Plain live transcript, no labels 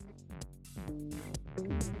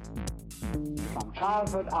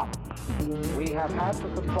childhood up, we have had to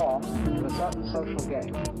conform to a certain social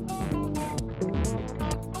game.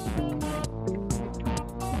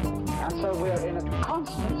 And so we're in a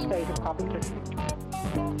constant state of competition.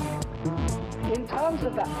 In terms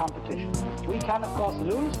of that competition, we can, of course,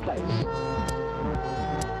 lose place,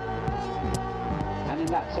 and in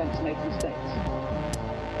that sense make mistakes.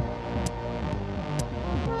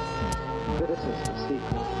 Criticism,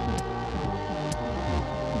 secret.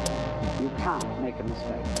 You can't make a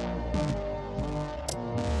mistake.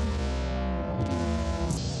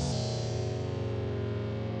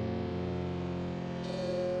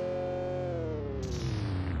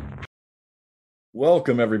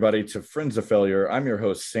 Welcome, everybody, to Friends of Failure. I'm your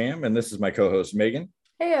host, Sam, and this is my co-host, Megan.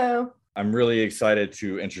 Heyo. I'm really excited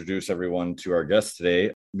to introduce everyone to our guest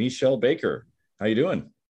today, Michelle Baker. How you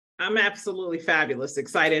doing? I'm absolutely fabulous.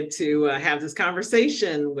 Excited to have this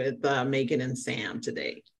conversation with Megan and Sam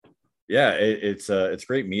today. Yeah, it's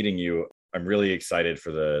great meeting you. I'm really excited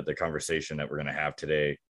for the conversation that we're going to have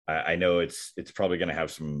today. I know it's probably going to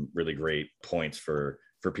have some really great points for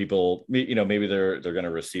people. You know, maybe they're going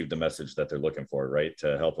to receive the message that they're looking for, right?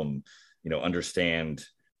 To help them, understand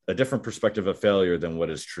a different perspective of failure than what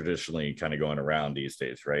is traditionally kind of going around these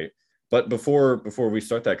days, right? But before we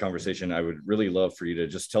start that conversation, I would really love for you to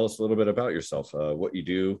just tell us a little bit about yourself, what you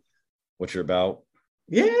do, what you're about.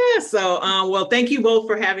 Yeah. So, well, thank you both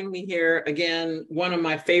for having me here. Again, one of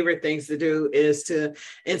my favorite things to do is to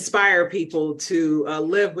inspire people to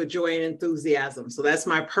live with joy and enthusiasm. So that's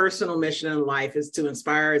my personal mission in life, is to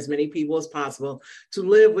inspire as many people as possible to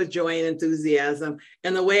live with joy and enthusiasm.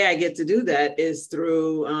 And the way I get to do that is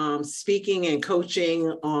through speaking and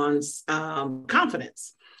coaching on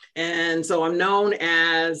confidence. And so I'm known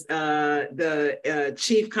as the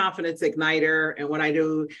Chief Confidence Igniter. And what I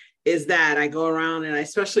do is that I go around and I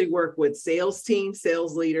especially work with sales teams,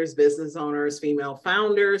 sales leaders, business owners, female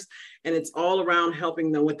founders, and it's all around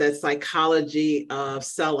helping them with that psychology of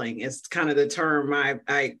selling. It's kind of the term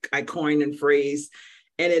I coined and phrased.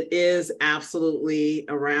 And it is absolutely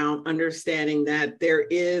around understanding that there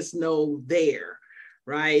is no there.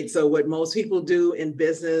 Right. So what most people do in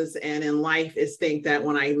business and in life is think that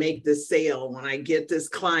when I make this sale, when I get this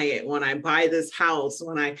client, when I buy this house,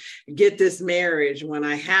 when I get this marriage, when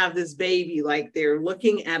I have this baby, like they're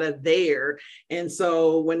looking at a there. And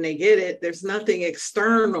so when they get it, there's nothing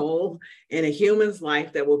external in a human's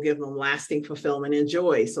life that will give them lasting fulfillment and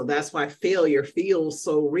joy. So that's why failure feels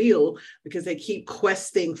so real, because they keep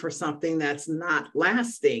questing for something that's not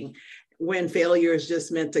lasting, when failure is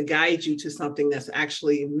just meant to guide you to something that's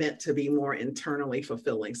actually meant to be more internally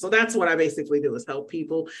fulfilling. So that's what I basically do, is help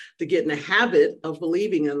people to get in the habit of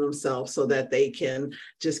believing in themselves so that they can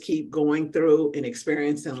just keep going through and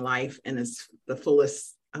experiencing life and it's the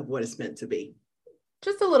fullest of what it's meant to be.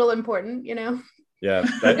 Just a little important, Yeah.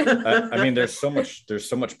 I mean, there's so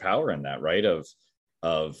much power in that, right?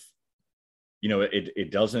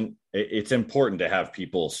 It's important to have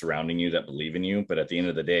people surrounding you that believe in you, but at the end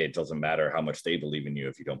of the day, it doesn't matter how much they believe in you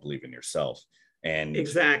if you don't believe in yourself. And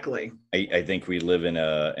exactly, I think we live in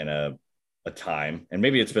a time, and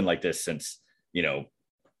maybe it's been like this since,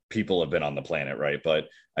 people have been on the planet, right? But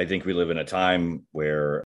I think we live in a time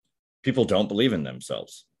where people don't believe in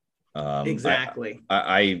themselves. Exactly.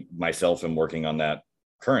 I myself am working on that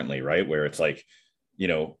currently, right? Where it's like,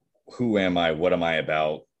 who am I? What am I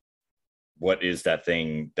about? What is that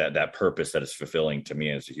thing, that purpose that is fulfilling to me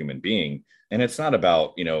as a human being? And it's not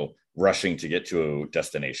about, rushing to get to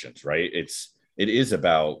destinations, right? It is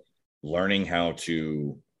about learning how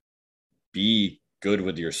to be good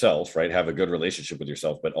with yourself, right? Have a good relationship with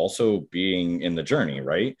yourself, but also being in the journey,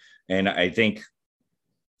 right? And I think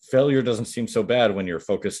failure doesn't seem so bad when you're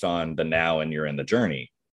focused on the now and you're in the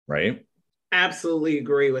journey, right? Absolutely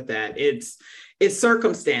agree with that. It's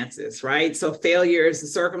circumstances, right? So failure is a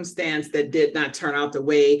circumstance that did not turn out the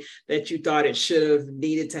way that you thought it should have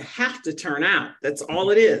needed to have to turn out. That's all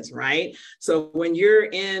it is, right? So when you're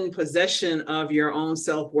in possession of your own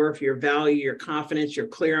self-worth, your value, your confidence, you're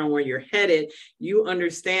clear on where you're headed, you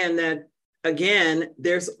understand that, again,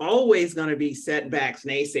 there's always going to be setbacks,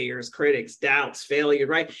 naysayers, critics, doubts, failure,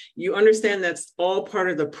 right? You understand that's all part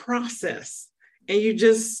of the process. And you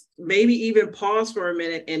just maybe even pause for a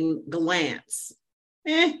minute and glance,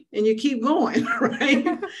 and you keep going,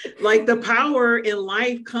 right? Like the power in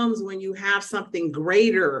life comes when you have something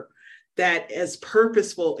greater that is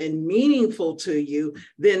purposeful and meaningful to you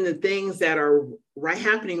than the things that are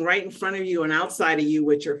happening right in front of you and outside of you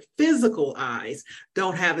with your physical eyes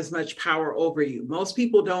don't have as much power over you. Most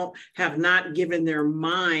people have not given their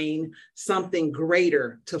mind something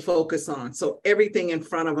greater to focus on. So everything in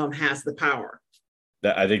front of them has the power.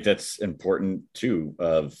 that I think that's important too,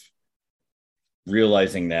 of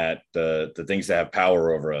realizing that the things that have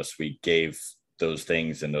power over us, we gave those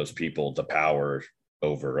things and those people the power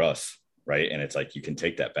over us, right? And it's like you can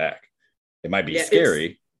take that back. It might be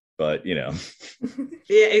scary, but you know.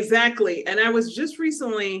 Yeah, exactly. And I was just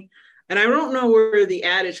recently, and I don't know where the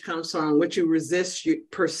adage comes from, what you resist, you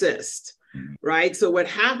persist. Right. So what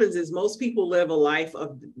happens is most people live a life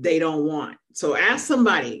of they don't want. So ask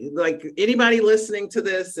somebody, like anybody listening to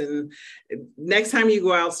this, and next time you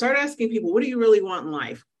go out, start asking people, what do you really want in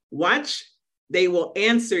life? Watch, they will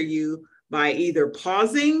answer you by either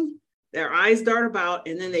pausing, their eyes dart about,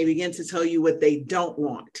 and then they begin to tell you what they don't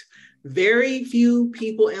want. Very few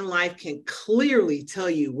people in life can clearly tell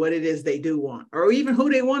you what it is they do want, or even who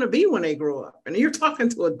they want to be when they grow up. And you're talking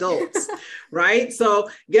to adults, right? So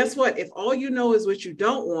guess what? If all you know is what you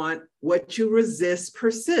don't want, what you resist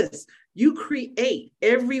persists. You create.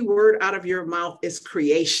 Every word out of your mouth is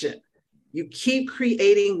creation. You keep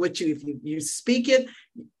creating what if you speak it,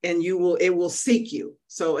 and it will seek you.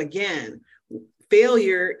 So again,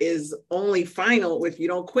 failure is only final if you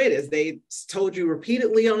don't quit, as they told you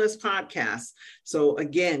repeatedly on this podcast. So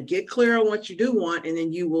again, get clear on what you do want, and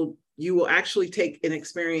then you will actually take and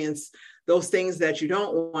experience those things that you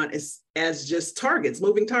don't want as just targets,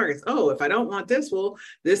 moving targets. Oh, if I don't want this, well,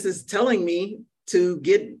 this is telling me to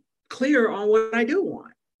get clear on what I do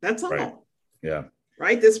want. That's all. Right. Yeah.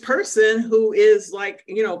 Right. This person who is like,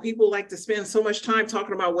 people like to spend so much time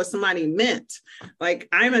talking about what somebody meant. Like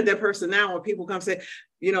I'm at that person now when people come say,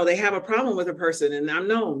 they have a problem with a person, and I'm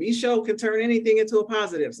known, Michelle can turn anything into a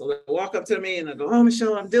positive. So they walk up to me and I go, oh,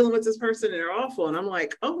 Michelle, I'm dealing with this person and they're awful. And I'm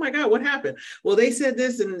like, oh my God, what happened? Well, they said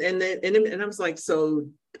this and I was like, so,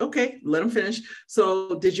 okay, let them finish.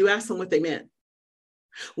 So did you ask them what they meant?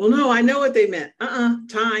 Well, no, I know what they meant.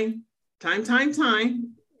 Time.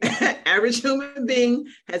 Average human being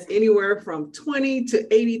has anywhere from 20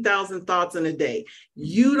 to 80,000 thoughts in a day.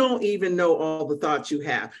 You don't even know all the thoughts you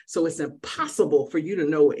have. So it's impossible for you to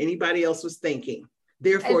know what anybody else was thinking.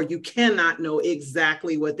 Therefore, you cannot know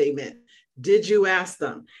exactly what they meant. Did you ask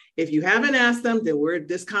them? If you haven't asked them, then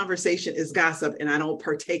this conversation is gossip, and I don't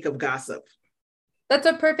partake of gossip. That's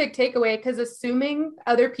a perfect takeaway, because assuming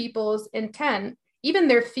other people's intent, even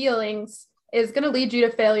their feelings, is going to lead you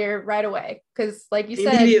to failure right away. Because like you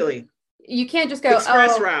said, immediately, you can't just go,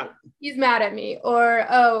 express route. He's mad at me, or,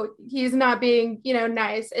 oh, he's not being,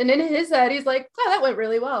 nice. And in his head, he's like, oh, that went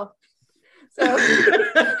really well. So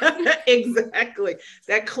exactly,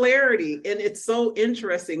 that clarity. And it's so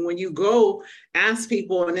interesting when you go ask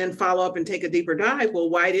people and then follow up and take a deeper dive. Well,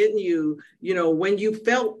 why didn't you, when you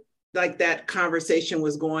felt like that conversation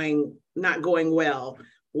was not going well,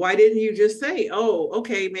 why didn't you just say, oh,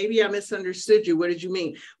 okay, maybe I misunderstood you. What did you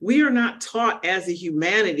mean? We are not taught as a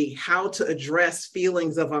humanity how to address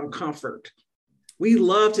feelings of uncomfort. We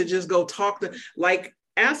love to just go talk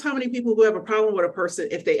ask how many people who have a problem with a person,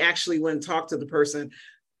 if they actually went and talk to the person.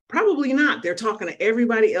 Probably not. They're talking to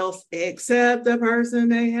everybody else except the person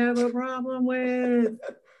they have a problem with.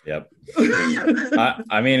 Yep.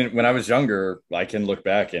 I mean, when I was younger, I can look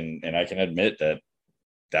back and I can admit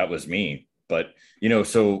that was me. But,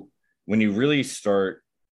 so when you really start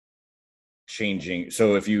changing,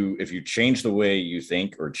 so if you change the way you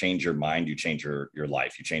think or change your mind, you change your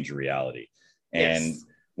life, you change your reality. And yes,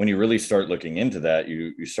 when you really start looking into that,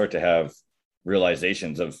 you start to have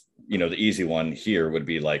realizations of, the easy one here would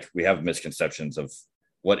be like, we have misconceptions of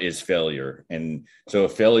what is failure. And so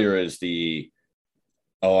if failure is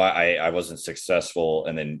I wasn't successful,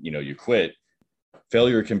 and then, you quit.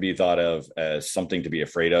 Failure can be thought of as something to be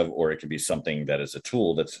afraid of, or it can be something that is a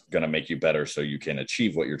tool that's going to make you better so you can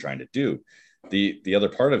achieve what you're trying to do. The other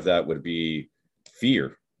part of that would be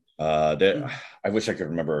fear. That I wish I could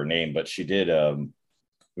remember her name, but she did, it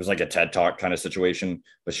was like a TED Talk kind of situation,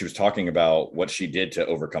 but she was talking about what she did to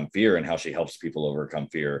overcome fear and how she helps people overcome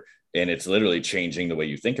fear. And it's literally changing the way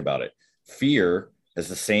you think about it. Fear is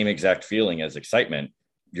the same exact feeling as excitement.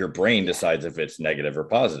 Your brain decides if it's negative or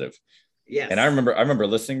positive. Yes. And I remember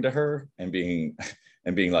listening to her and being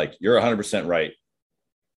like, you're 100% right.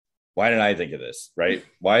 Why didn't I think of this? Right.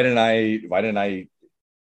 Why didn't I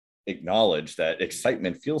acknowledge that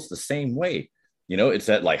excitement feels the same way? It's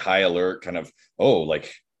that like high alert kind of, oh,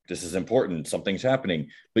 like this is important. Something's happening,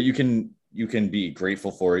 but you can be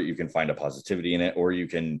grateful for it. You can find a positivity in it, or you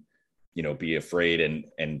can, be afraid.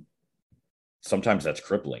 And sometimes that's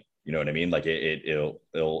crippling. You know what I mean? Like it'll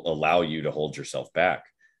allow you to hold yourself back.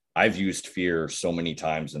 I've used fear so many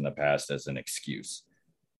times in the past as an excuse,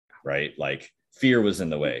 right? Like fear was in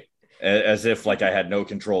the way, as if like I had no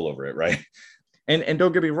control over it, right? And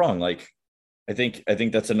don't get me wrong, like I think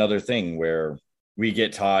that's another thing where we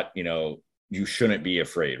get taught, you shouldn't be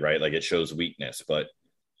afraid, right? Like it shows weakness, but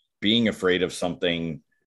being afraid of something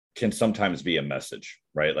can sometimes be a message,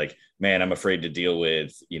 right? Like, man, I'm afraid to deal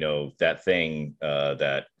with, that thing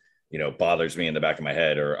that, bothers me in the back of my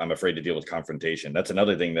head, or I'm afraid to deal with confrontation. That's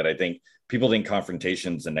another thing that I think people think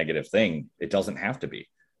confrontation's a negative thing. It doesn't have to be,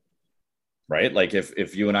 right? Like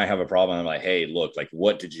if you and I have a problem, I'm like, hey, look, like,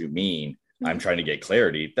 what did you mean? I'm trying to get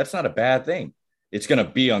clarity. That's not a bad thing. It's going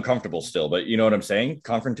to be uncomfortable still, but you know what I'm saying?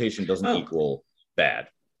 Confrontation doesn't equal bad.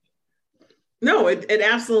 No, it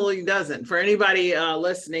absolutely doesn't. For anybody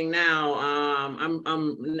listening now,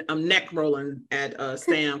 I'm neck rolling at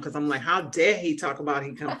Sam because I'm like, how dare he talk about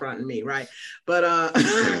he confronting me, right? But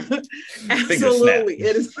absolutely,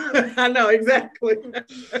 it is. I know exactly,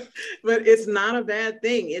 but it's not a bad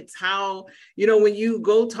thing. It's how, when you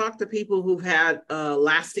go talk to people who've had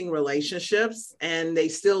lasting relationships and they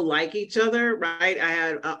still like each other, right? I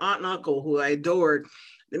had an aunt and uncle who I adored,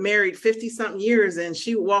 married 50 something years, and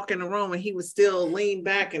she would walk in the room and he would still lean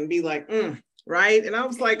back and be like, right. And I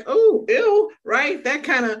was like, oh, ew, right. That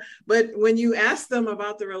kind of, but when you ask them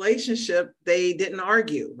about the relationship, they didn't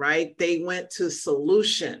argue, right? They went to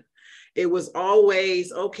solution. It was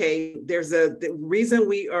always, okay, the reason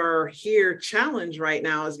we are here challenged right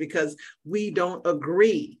now is because we don't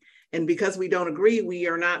agree. And because we don't agree, we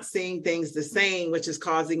are not seeing things the same, which is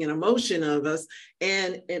causing an emotion of us.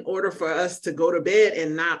 And in order for us to go to bed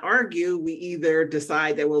and not argue, we either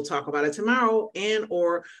decide that we'll talk about it tomorrow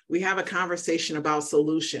or we have a conversation about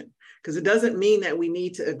solution. Because it doesn't mean that we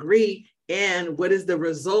need to agree. And what is the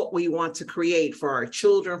result we want to create for our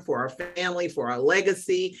children, for our family, for our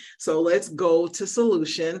legacy? So let's go to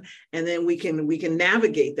solution, and then we can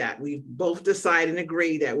navigate that. We both decide and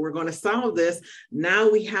agree that we're going to solve this. Now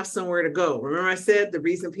we have somewhere to go. Remember I said the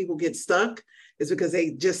reason people get stuck is because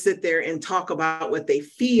they just sit there and talk about what they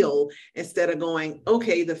feel instead of going,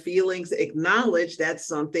 okay, the feelings, acknowledge that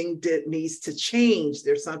something needs to change.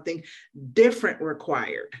 There's something different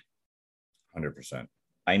required. 100%.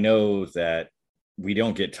 I know that we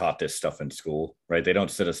don't get taught this stuff in school, right? They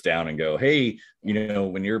don't sit us down and go, hey,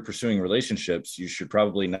 when you're pursuing relationships, you should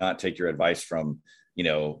probably not take your advice from,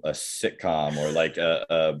 a sitcom or like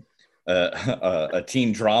a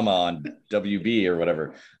teen drama on WB or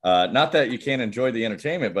whatever. Not that you can't enjoy the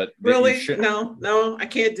entertainment, but really, no, I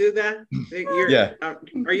can't do that. Yeah.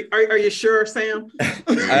 Are you sure, Sam?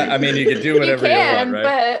 I mean, you can do whatever you want,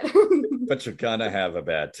 right? But but you're gonna have a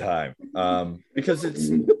bad time because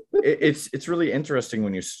it's really interesting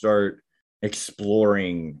when you start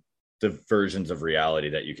exploring the versions of reality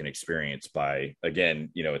that you can experience by, again,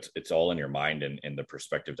 it's all in your mind and the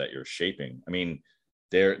perspective that you're shaping. I mean,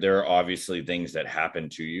 there are obviously things that happen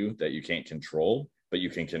to you that you can't control, but you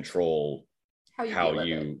can control how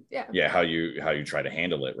you try to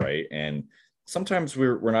handle it, right? And sometimes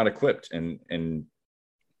we're not equipped, and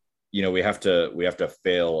we have to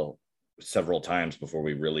fail several times before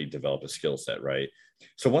we really develop a skill set, right?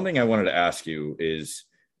 So one thing I wanted to ask you is,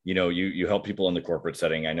 you help people in the corporate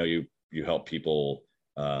setting. I know you help people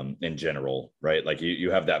in general, right? Like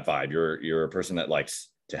you have that vibe. You're a person that likes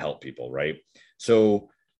to help people, right? So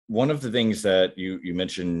one of the things that you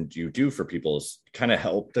mentioned you do for people is kind of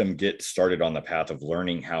help them get started on the path of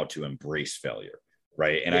learning how to embrace failure,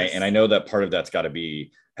 right? And yes. I know that part of that's got to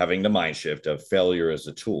be having the mind shift of failure as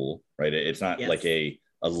a tool, right? It's not like a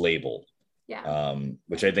label,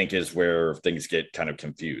 which I think is where things get kind of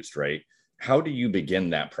confused, right? How do you begin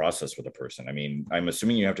that process with a person? I mean, I'm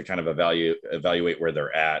assuming you have to kind of evaluate where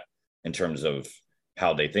they're at in terms of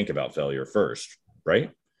how they think about failure first, right?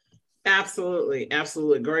 Absolutely.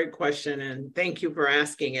 Great question. And thank you for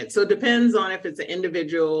asking it. So it depends on if it's an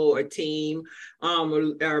individual or team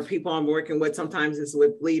or people I'm working with. Sometimes it's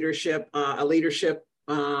with leadership, within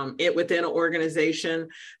an organization.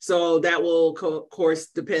 So that will, of course,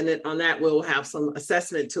 dependent on that, we'll have some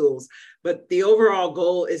assessment tools. But the overall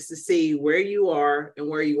goal is to see where you are and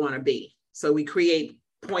where you want to be. So we create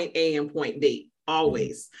point A and point B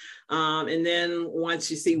always. And then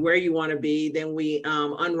once you see where you want to be, then we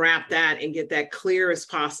unwrap that and get that clear as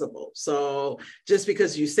possible. So just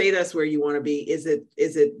because you say that's where you want to be, is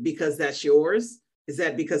it because that's yours? Is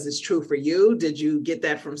that because it's true for you? Did you get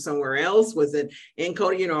that from somewhere else? Was it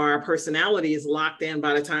encoded? Our personality is locked in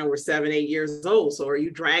by the time we're 7, 8 years old. So are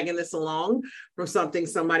you dragging this along from something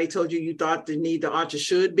somebody told you thought the need, the ought to,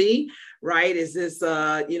 should be, right? Is this,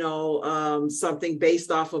 something based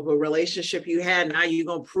off of a relationship you had? Now you're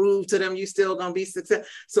going to prove to them you still going to be successful.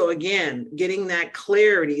 So again, getting that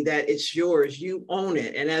clarity that it's yours, you own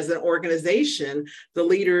it. And as an organization, the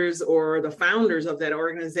leaders or the founders of that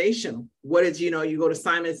organization, what is, you go to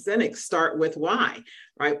Simon Sinek, start with why,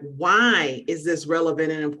 right? Why is this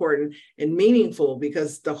relevant and important and meaningful?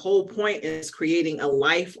 Because the whole point is creating a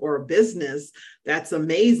life or a business that's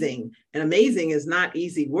amazing. And amazing is not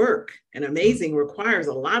easy work. And amazing requires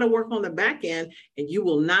a lot of work on the back end, and you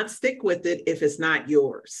will not stick with it if it's not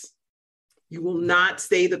yours. You will not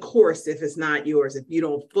stay the course if it's not yours, if you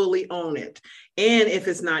don't fully own it. And if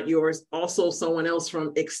it's not yours, also someone else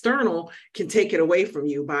from external can take it away from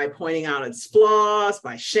you by pointing out its flaws,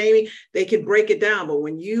 by shaming. They can break it down. But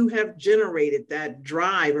when you have generated that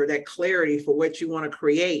drive or that clarity for what you want to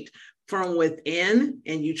create from within,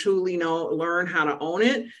 and you truly learn how to own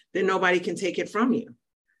it, then nobody can take it from you.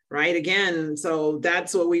 Right. Again, so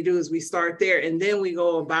that's what we do, is we start there, and then we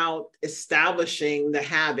go about establishing the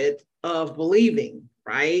habit of believing.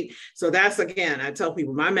 Right. So that's, again, I tell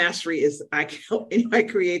people my mastery is I can help anybody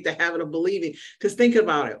create the habit of believing. Because think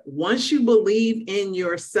about it. Once you believe in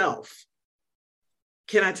yourself,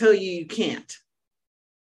 can I tell you can't?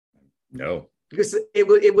 No. Because it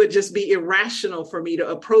would just be irrational for me to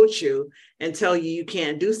approach you and tell you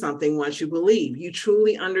can't do something once you believe. You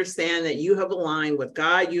truly understand that you have aligned with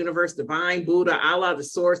God, universe, divine, Buddha, Allah, the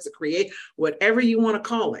source, to create whatever you want to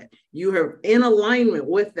call it. You are in alignment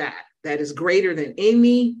with that is greater than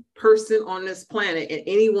any person on this planet, and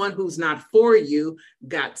anyone who's not for you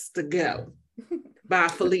gots to go. By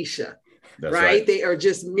Felicia. That's right. They are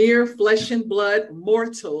just mere flesh and blood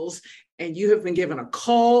mortals. And you have been given a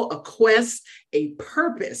call, a quest, a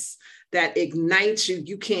purpose that ignites you.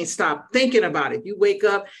 You can't stop thinking about it. You wake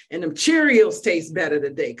up and them Cheerios taste better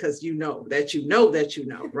today because you know,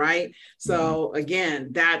 right? So again,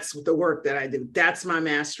 that's the work that I do. That's my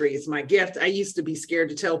mastery. It's my gift. I used to be scared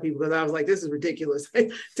to tell people because I was like, this is ridiculous.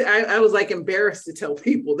 I was like embarrassed to tell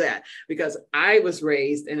people that, because I was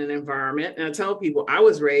raised in an environment, and I tell people I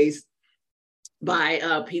was raised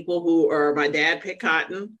by people who are, my dad picked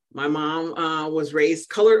cotton. My mom was raised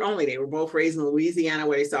colored only. They were both raised in Louisiana,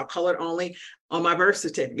 where they saw colored only on my birth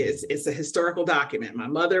certificate. It's a historical document. My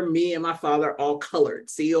mother, me, and my father all colored,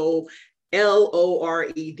 COLORED,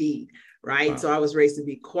 right? Wow. So I was raised to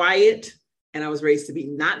be quiet, and I was raised to be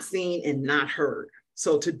not seen and not heard.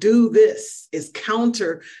 So to do this is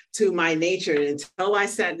counter to my nature. And until I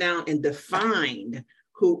sat down and defined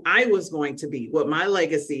who I was going to be, what my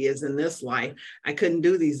legacy is in this life, I couldn't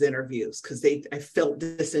do these interviews because I felt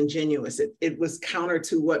disingenuous. It was counter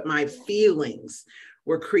to what my feelings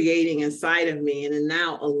were creating inside of me. And then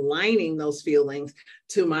now aligning those feelings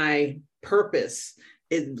to my purpose,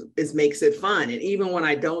 it makes it fun. And even when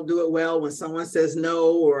I don't do it well, when someone says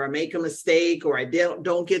no, or I make a mistake, or I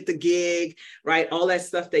don't get the gig, right? All that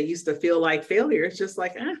stuff that used to feel like failure, it's just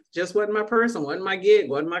like, just wasn't my person, wasn't my gig,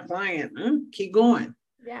 wasn't my client. Keep going.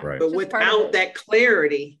 Yeah. Right. But without that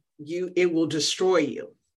clarity, it will destroy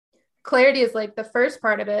you. Clarity is like the first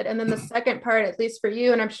part of it. And then the second part, at least for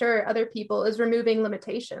you, and I'm sure other people, is removing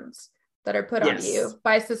limitations that are put on you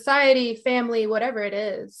by society, family, whatever it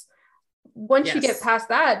is. Once you get past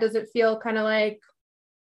that, does it feel kind of like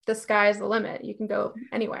the sky's the limit? You can go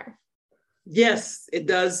anywhere. Yes, it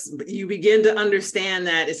does. You begin to understand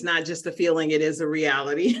that it's not just a feeling, it is a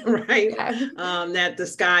reality, right? Yeah. That the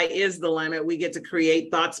sky is the limit. We get to create.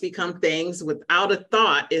 Thoughts become things. Without a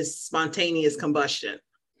thought is spontaneous combustion.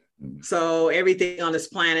 So everything on this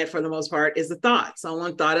planet, for the most part, is a thought.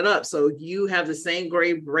 Someone thought it up. So you have the same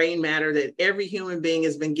great brain matter that every human being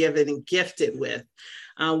has been given and gifted with.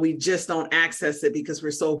 We just don't access it because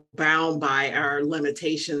we're so bound by our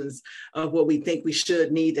limitations of what we think we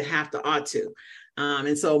should, need to, have to, ought to.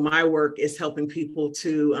 And so my work is helping people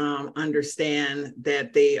to understand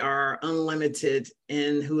that they are unlimited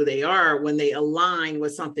in who they are when they align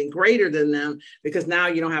with something greater than them, because now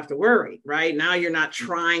you don't have to worry, right? Now you're not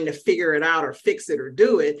trying to figure it out or fix it or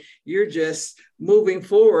do it. You're just moving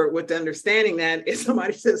forward with the understanding that if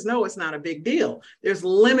somebody says no, it's not a big deal. There's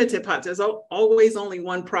limited parts. There's always only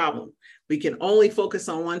one problem. We can only focus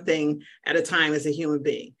on one thing at a time as a human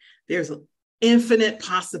being. There's infinite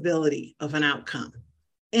possibility of an outcome,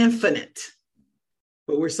 infinite.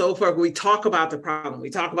 But we're so far, we talk about the problem. We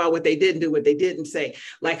talk about what they didn't do, what they didn't say,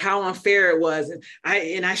 like how unfair it was.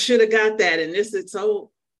 And I should have got that. And this is so,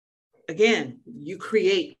 again, you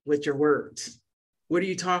create with your words. What are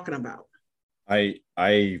you talking about?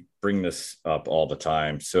 I bring this up all the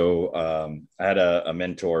time. So I had a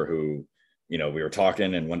mentor who, we were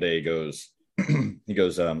talking, and one day he goes, he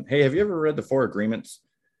goes, hey, have you ever read the Four Agreements?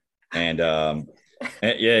 And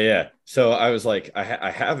yeah. So I was like,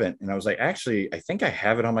 I haven't. And I was like, actually, I think I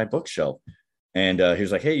have it on my bookshelf. And he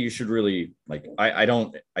was like, hey, you should really like, I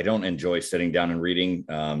don't enjoy sitting down and reading.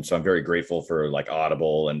 So I'm very grateful for like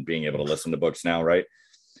Audible and being able to listen to books now. Right.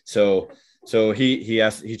 So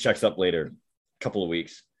he checks up later, a couple of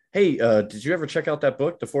weeks. Hey, did you ever check out that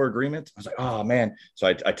book, The Four Agreements? I was like, oh man. So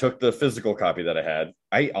I took the physical copy that I had.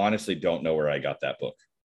 I honestly don't know where I got that book.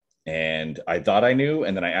 And I thought I knew.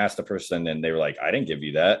 And then I asked the person and they were like, I didn't give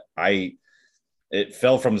you that. It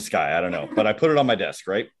fell from the sky. I don't know, but I put it on my desk,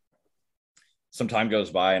 right? Some time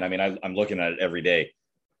goes by. And I mean, I'm looking at it every day.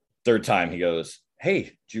 Third time he goes, hey,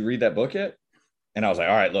 did you read that book yet? And I was like,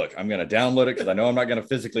 all right, look, I'm going to download it because I know I'm not going to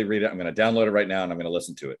physically read it. I'm going to download it right now and I'm going to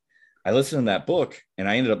listen to it. I listened to that book and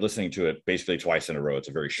I ended up listening to it basically twice in a row. It's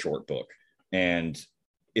a very short book. And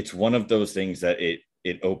it's one of those things that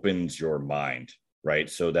it opens your mind, right?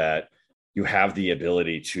 So that you have the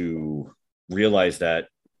ability to realize that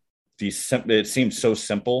it seems so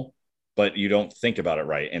simple, but you don't think about it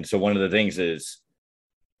right. And so one of the things is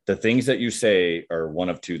the things that you say are one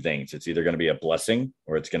of two things. It's either going to be a blessing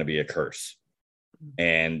or it's going to be a curse.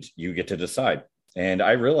 And you get to decide. And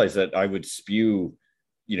I realized that I would spew,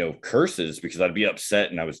 curses because I'd be upset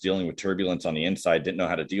and I was dealing with turbulence on the inside, didn't know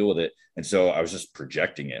how to deal with it. And so I was just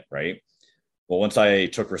projecting it, right? Well, once I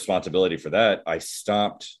took responsibility for that, I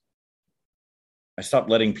stopped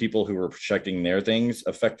letting people who were projecting their things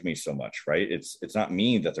affect me so much, right? It's not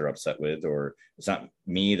me that they're upset with, or it's not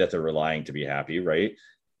me that they're relying to be happy, right?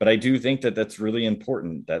 But I do think that that's really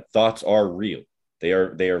important, that thoughts are real. They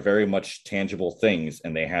are very much tangible things,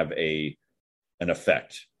 and they have an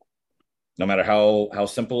effect. No matter how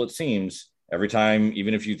simple it seems, every time,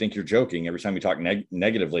 even if you think you're joking, every time you talk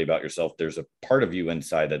negatively about yourself, there's a part of you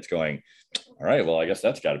inside that's going, all right, well, I guess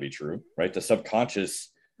that's got to be true, right? The subconscious,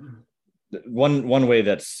 one way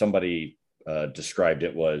that somebody described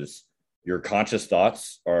it was your conscious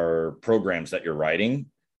thoughts are programs that you're writing,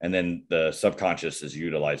 and then the subconscious is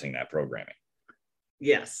utilizing that programming.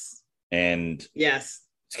 Yes. And yes,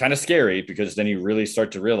 it's kind of scary because then you really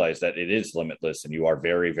start to realize that it is limitless and you are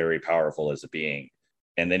very, very powerful as a being.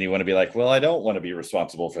 And then you want to be like, well, I don't want to be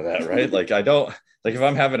responsible for that, right? Like, I don't, like, if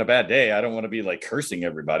I'm having a bad day, I don't want to be like cursing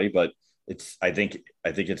everybody, but I think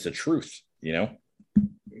it's the truth,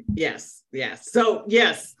 Yes. So,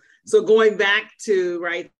 yes. So going back to,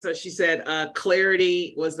 right. So she said,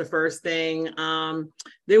 clarity was the first thing.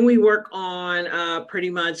 Then we work on pretty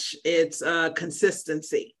much it's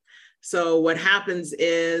consistency. So what happens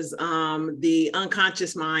is the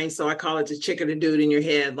unconscious mind, so I call it the chicken and dude in your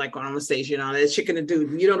head, like on stage, that chicken and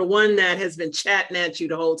dude, the one that has been chatting at you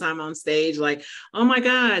the whole time on stage, like, oh my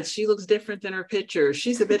God, she looks different than her picture.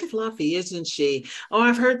 She's a bit fluffy, isn't she? Oh,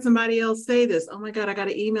 I've heard somebody else say this. Oh my God, I got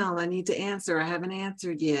an email I need to answer. I haven't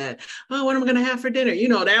answered yet. Oh, what am I going to have for dinner?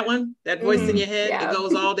 That one, that voice in your head, It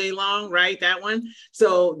goes all day long, right? That one.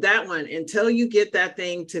 So that one, until you get that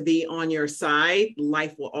thing to be on your side,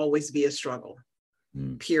 life will always be a struggle,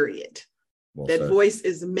 period. Well that said. Voice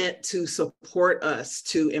is meant to support us,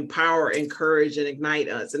 to empower, encourage, and ignite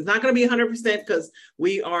us. It's not going to be 100% because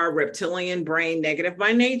we are reptilian brain, negative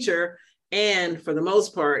by nature. And for the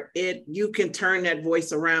most part, you can turn that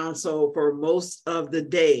voice around. So for most of the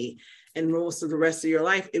day and most of the rest of your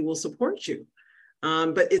life, it will support you.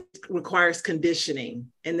 But it requires conditioning.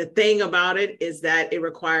 And the thing about it is that it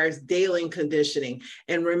requires daily conditioning.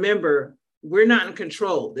 And remember, we're not in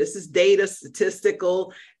control. This is data,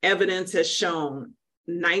 statistical evidence has shown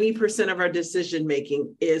 90% of our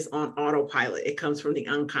decision-making is on autopilot. It comes from the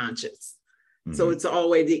unconscious. Mm-hmm. So it's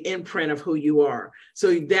always the imprint of who you are.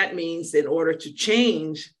 So that means in order to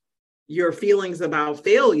change your feelings about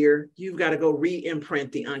failure, you've got to go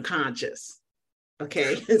re-imprint the unconscious.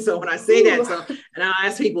 Okay. And so when I say that, and I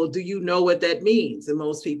ask people, do you know what that means? And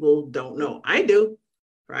most people don't know. I do.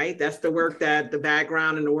 Right. That's the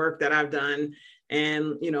background and the work that I've done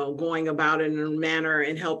and, going about it in a manner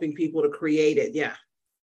and helping people to create it. Yeah.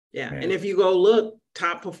 Man. And if you go look,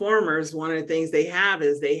 top performers, one of the things they have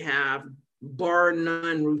is they have bar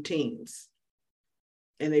none routines.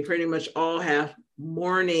 And they pretty much all have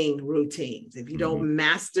morning routines. If you don't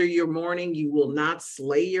master your morning, you will not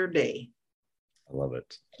slay your day. I love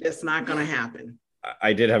it. It's not going to happen.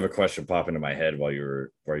 I did have a question pop into my head while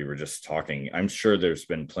you were just talking. I'm sure there's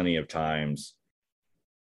been plenty of times,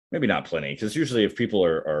 maybe not plenty, because usually if people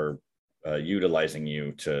are utilizing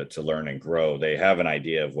you to learn and grow, they have an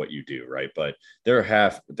idea of what you do, right? But there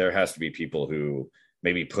has to be people who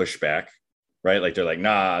maybe push back, right? Like they're like,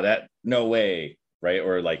 nah, no way, right?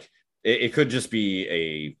 Or like it could just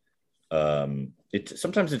be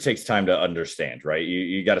sometimes it takes time to understand, right?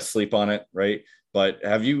 You got to sleep on it, right? But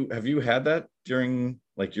have you had that during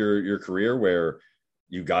like your career where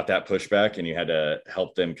you got that pushback and you had to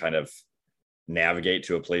help them kind of navigate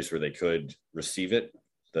to a place where they could receive it,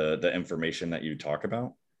 the information that you talk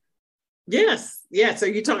about? Yes. Yeah. So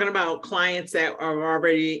you're talking about clients that are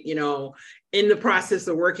already, in the process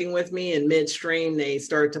of working with me, and midstream, they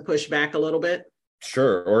start to push back a little bit.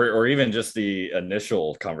 Sure. Or even just the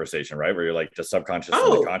initial conversation, right? Where you're like the subconscious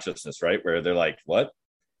and the consciousness, right? Where they're like, what?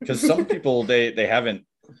 Because some people, they've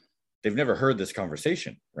never heard this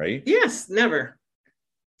conversation, right? Yes, never.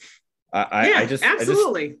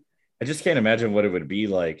 Absolutely. I just can't imagine what it would be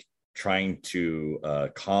like trying to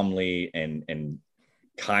calmly and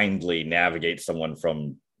kindly navigate someone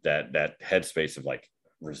from that headspace of like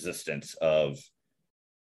resistance of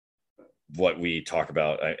what we talk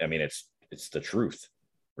about. I mean, it's the truth,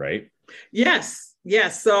 right? Yes.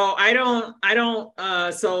 So I don't, and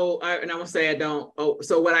I'm gonna say I don't.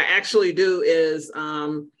 So what I actually do is,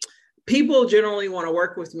 people generally want to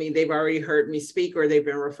work with me. They've already heard me speak or they've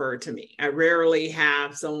been referred to me. I rarely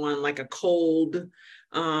have someone like a cold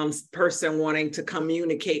person wanting to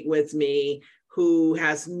communicate with me who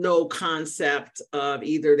has no concept of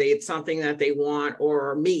either it's something that they want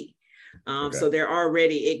or me. So they're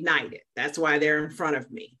already ignited. That's why they're in front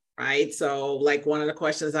of me. Right. So like one of the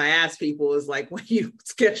questions I ask people is like, when you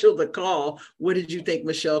scheduled the call, what did you think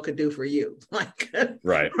Michelle could do for you? Like,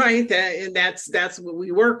 right. And that's what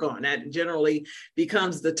we work on. That generally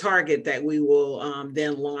becomes the target that we will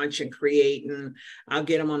then launch and create. And I'll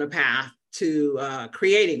get them on a path to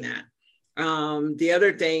creating that. The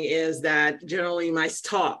other thing is that generally my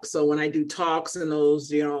talk. So when I do talks and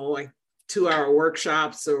those, like 2-hour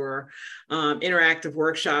workshops or interactive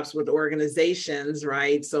workshops with organizations,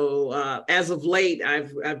 right? So as of late,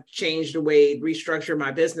 I've changed the way, restructured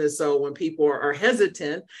my business. So when people are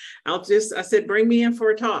hesitant, I said, bring me in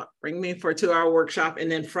for a talk, bring me in for a 2-hour workshop,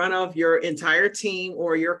 and in front of your entire team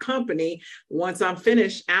or your company, once I'm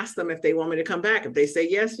finished, ask them if they want me to come back. If they say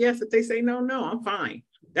yes, yes. If they say no, no, I'm fine.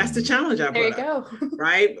 That's the challenge I put up. There you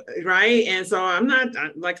go. Right. And so I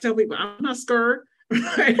like to tell people, I'm not scared.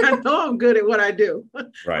 Right? I know I'm good at what I do.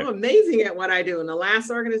 Right. I'm amazing at what I do. In the last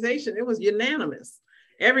organization, it was unanimous.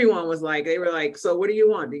 Everyone was like, they were like, so what do you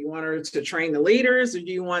want? Do you want her to train the leaders, or do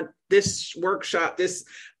you want this workshop, this,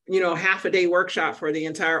 half a day workshop for the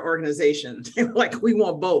entire organization? They were like, we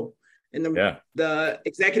want both. And the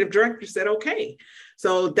executive director said, okay.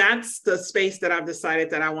 So that's the space that I've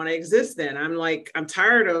decided that I want to exist in. I'm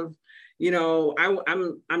tired of,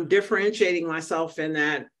 I'm differentiating myself in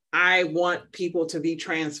that I want people to be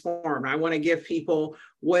transformed. I want to give people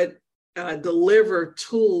deliver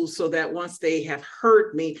tools so that once they have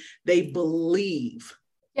heard me, they believe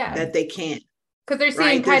that they can. Because they're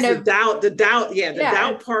seeing the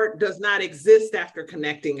doubt part does not exist after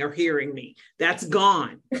connecting or hearing me. That's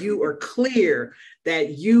gone. You are clear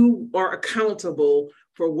that you are accountable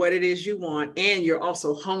for what it is you want, and you're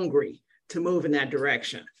also hungry to move in that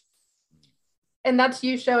direction. And that's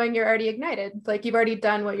you showing you're already ignited. Like you've already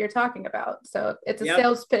done what you're talking about. So it's a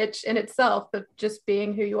sales pitch in itself of just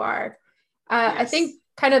being who you are. Yes. I think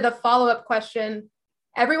kind of the follow-up question,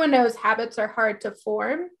 everyone knows habits are hard to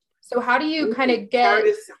form. So how do you kind of get...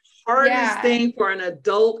 Hardest thing for an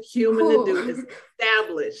adult human to do is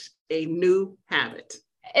establish a new habit.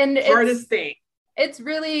 And hardest thing. It's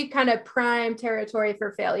really kind of prime territory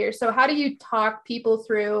for failure. So how do you talk people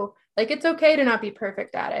through, like, it's okay to not be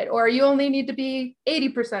perfect at it, or you only need to be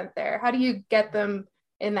 80% there? How do you get them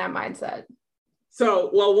in that mindset? So,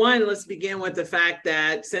 well, one, let's begin with the fact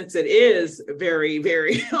that since it is very,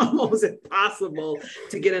 very almost impossible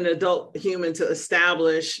to get an adult human to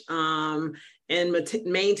establish and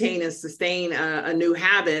maintain and sustain a new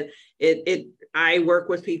habit, I work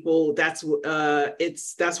with people. That's why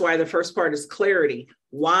the first part is clarity.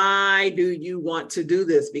 Why do you want to do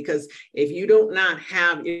this? Because if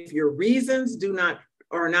your reasons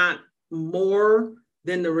are not more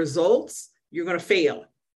than the results, you're going to fail.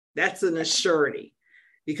 That's an assurity,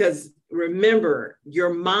 because remember,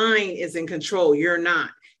 your mind is in control. You're not.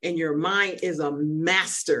 And your mind is a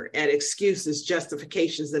master at excuses,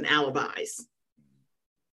 justifications, and alibis.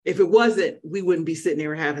 If it wasn't, we wouldn't be sitting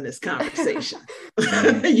here having this conversation.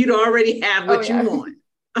 You'd already have what you want.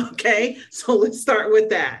 Okay. So let's start with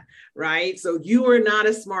that, right? So you are not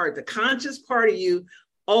as smart. The conscious part of you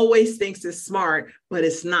always thinks it's smart, but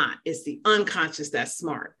it's not. It's the unconscious that's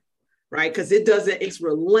smart. Right? Because it's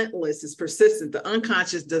relentless, it's persistent. The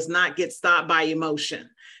unconscious does not get stopped by emotion,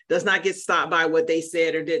 does not get stopped by what they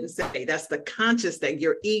said or didn't say. That's the conscious that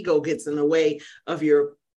your ego gets in the way of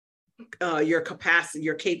your your capacity,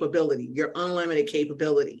 your capability, your unlimited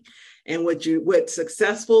capability. And what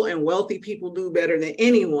successful and wealthy people do better than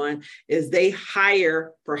anyone is they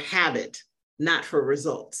hire for habit, not for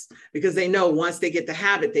results, because they know once they get the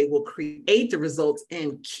habit, they will create the results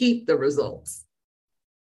and keep the results.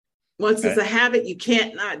 Once it's a habit, you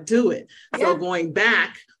can't not do it. So going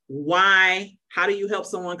back, how do you help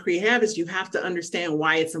someone create habits? You have to understand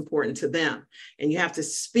why it's important to them. And you have to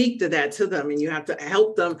speak to that to them. And you have to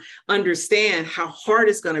help them understand how hard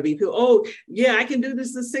it's going to be. People, oh, yeah, I can do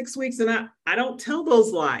this in 6 weeks. And I don't tell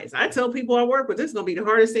those lies. I tell people I work with, this is going to be the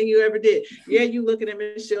hardest thing you ever did. Yeah, you looking at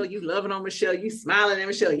Michelle, you loving on Michelle, you smiling at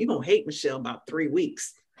Michelle, you're going to hate Michelle about 3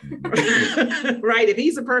 weeks. Right? If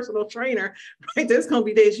he's a personal trainer, right, there's going to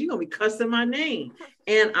be days you're going to be cussing my name.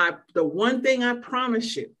 And the one thing I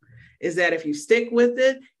promise you is that if you stick with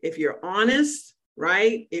it, if you're honest,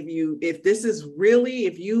 right? If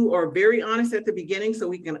you are very honest at the beginning, so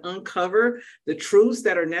we can uncover the truths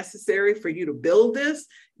that are necessary for you to build this,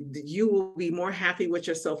 you will be more happy with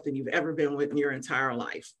yourself than you've ever been with in your entire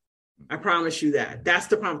life. I promise you that. That's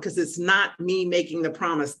the problem, because it's not me making the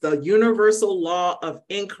promise. The universal law of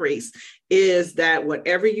increase is that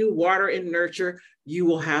whatever you water and nurture,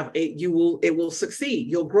 it will succeed.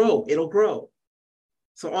 You'll grow. It'll grow.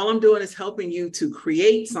 So all I'm doing is helping you to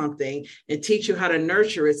create something and teach you how to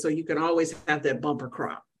nurture it so you can always have that bumper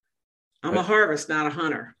crop. I'm a harvest, not a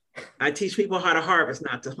hunter. I teach people how to harvest,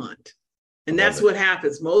 not to hunt. And that's what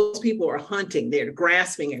happens. Most people are hunting. They're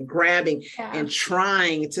grasping and grabbing and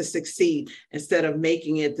trying to succeed instead of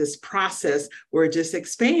making it this process where it just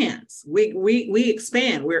expands. We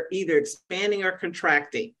expand. We're either expanding or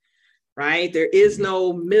contracting, right? There is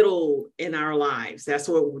no middle in our lives. That's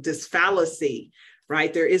what this fallacy,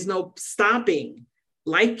 right? There is no stopping.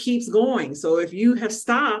 Life keeps going. So if you have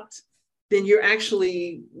stopped, then you're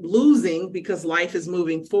actually losing because life is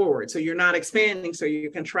moving forward. So you're not expanding, so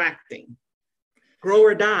you're contracting. Grow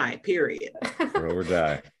or die, period. Grow or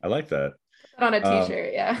die. I like that. On a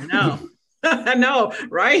t-shirt, yeah. No, I know,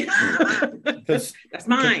 right? That's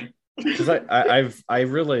mine. Because I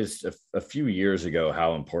realized a few years ago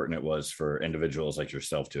how important it was for individuals like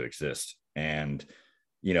yourself to exist. And,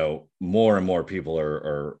 you know, more and more people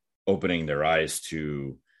are opening their eyes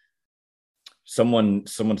to someone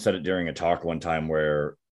said it during a talk one time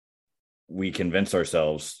where we convince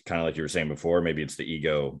ourselves, kind of like you were saying before, maybe it's the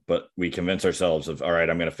ego, but we convince ourselves of, all right,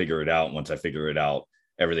 I'm going to figure it out. Once I figure it out,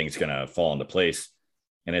 everything's going to fall into place.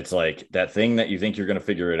 And it's like that thing that you think you're going to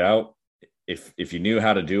figure it out. If you knew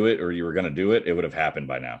how to do it or you were going to do it, it would have happened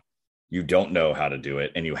by now. You don't know how to do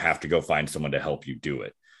it, and you have to go find someone to help you do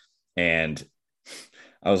it. And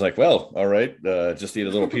I was like, well, all right, just eat a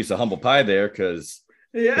little piece of humble pie there, because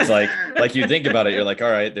it's like you think about it, you're like,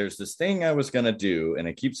 all right, there's this thing I was going to do, and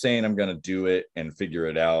I keep saying I'm going to do it and figure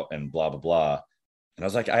it out and blah, blah, blah. And I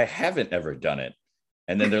was like, I haven't ever done it.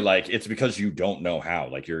 And then they're like, it's because you don't know how.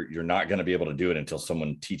 Like you're not going to be able to do it until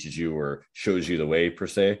someone teaches you or shows you the way, per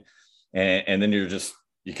se. And then you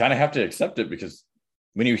kind of have to accept it, because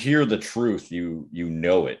when you hear the truth, you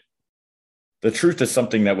know it. The truth is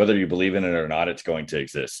something that whether you believe in it or not, it's going to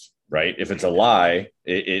exist. Right? If it's a lie,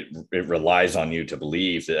 it relies on you to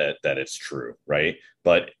believe that it's true, right?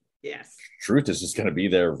 But yes, truth is just going to be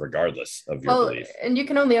there regardless of your belief. And you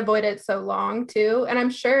can only avoid it so long too. And I'm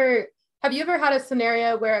sure, have you ever had a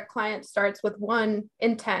scenario where a client starts with one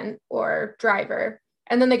intent or driver,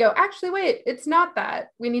 and then they go, actually, wait, it's not that.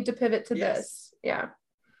 We need to pivot to this. Yeah.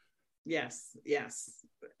 Yes.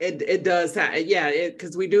 It does that. Yeah.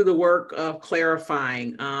 Because we do the work of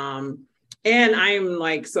clarifying. And I'm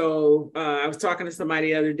like, I was talking to somebody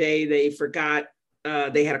the other day, they forgot,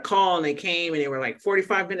 they had a call and they came and they were like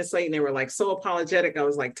 45 minutes late and they were like so apologetic. I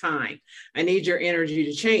was like, time, I need your energy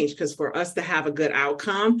to change, because for us to have a good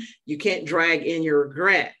outcome, you can't drag in your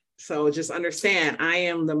regret. So just understand, I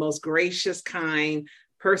am the most gracious, kind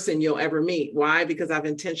person you'll ever meet. Why? Because I've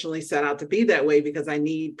intentionally set out to be that way, because I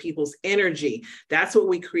need people's energy. That's what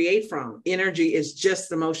we create from. Energy is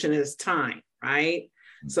just emotion, is time, right?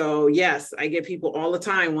 So yes, I get people all the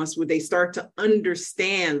time, once they start to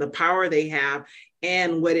understand the power they have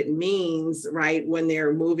and what it means, right? When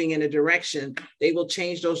they're moving in a direction, they will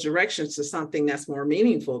change those directions to something that's more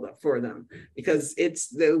meaningful for them, because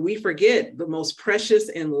we forget the most precious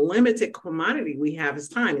and limited commodity we have is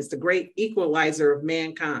time. It's the great equalizer of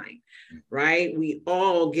mankind, right? We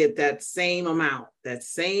all get that same amount, that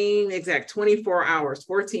same exact 24 hours,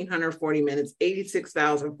 1,440 minutes,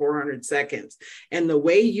 86,400 seconds. And the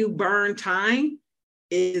way you burn time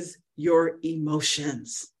is your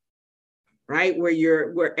emotions, right?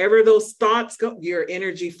 Wherever those thoughts go, your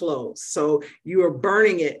energy flows. So you are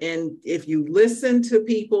burning it. And if you listen to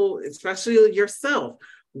people, especially yourself,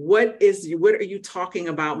 what are you talking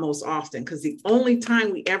about most often? Because the only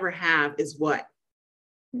time we ever have is what?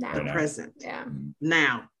 Now. The present. Yeah.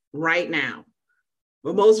 Now, right now.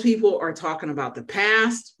 But most people are talking about the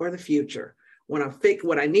past or the future. When I think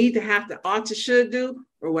what I need to have to, ought to, should do,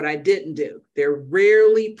 or what I didn't do. They're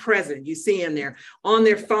rarely present. You see them there on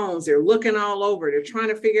their phones. They're looking all over. They're trying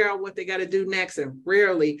to figure out what they got to do next. And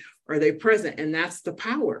rarely are they present. And that's the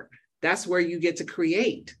power. That's where you get to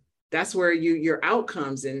create. That's where your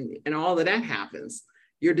outcomes and all of that happens.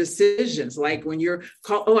 Your decisions, like when you're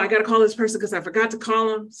I got to call this person because I forgot to call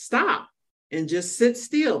them. Stop and just sit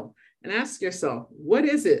still and ask yourself, what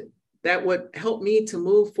is it that would help me to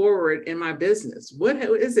move forward in my business? What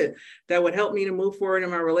is it that would help me to move forward in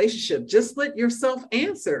my relationship? Just let yourself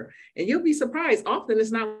answer, and you'll be surprised. Often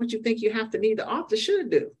it's not what you think you have to need, the ought to, should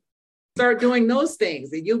do. Start doing those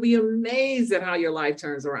things, and you'll be amazed at how your life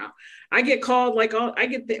turns around. I get called I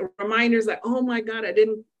get the reminders like, oh my God, I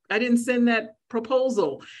didn't send that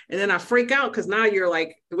proposal. And then I freak out because now you're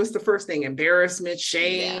like, what's the first thing? Embarrassment,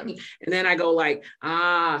 shame. Yeah. And then I go like,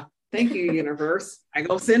 thank you, universe. I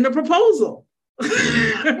go send a proposal.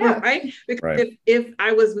 Right? Because if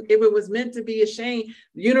it was meant to be a shame,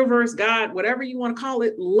 the universe, God, whatever you want to call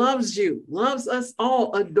it, loves you, loves us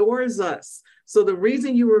all, adores us. So the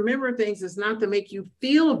reason you remember things is not to make you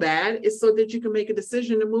feel bad, it's so that you can make a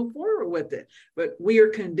decision to move forward with it. But we are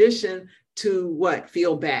conditioned to what?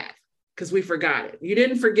 Feel bad because we forgot it. You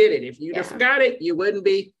didn't forget it. If you'd forgot it, you wouldn't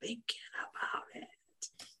be thinking about it.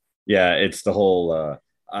 Yeah, it's the whole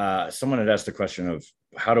someone had asked the question of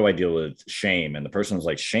how do I deal with shame? And the person was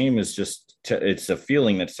like, shame is just, it's a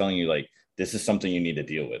feeling that's telling you like, this is something you need to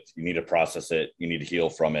deal with. You need to process it. You need to heal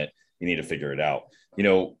from it. You need to figure it out. You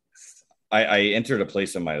know, I entered a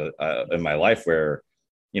place in my life where,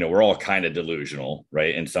 you know, we're all kind of delusional,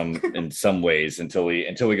 right? In some ways until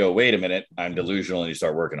we go, wait a minute, I'm delusional, and you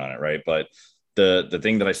start working on it. Right. But the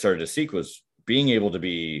thing that I started to seek was being able to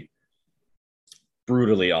be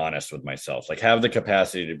brutally honest with myself, like have the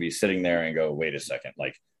capacity to be sitting there and go, wait a second,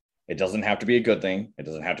 like it doesn't have to be a good thing. It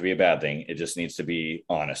doesn't have to be a bad thing. It just needs to be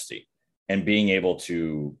honesty, and being able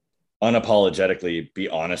to unapologetically be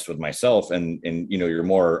honest with myself. And you know, you're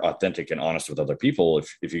more authentic and honest with other people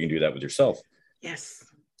if you can do that with yourself. Yes.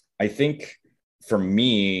 I think for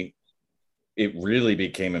me, it really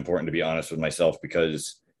became important to be honest with myself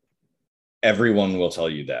because everyone will tell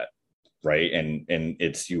you that. Right. And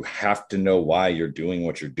it's, you have to know why you're doing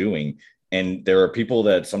what you're doing. And there are people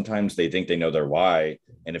that sometimes they think they know their why.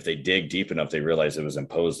 And if they dig deep enough, they realize it was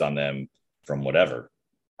imposed on them from whatever.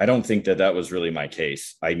 I don't think that was really my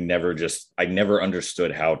case. I never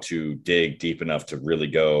understood how to dig deep enough to really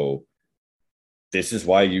go, this is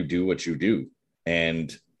why you do what you do.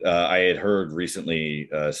 And I had heard recently,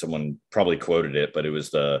 someone probably quoted it, but it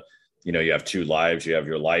was you have two lives. You have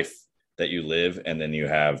your life that you live, and then you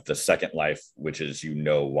have the second life, which is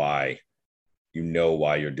why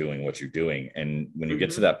you're doing what you're doing. And when you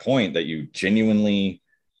get to that point that you genuinely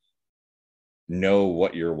know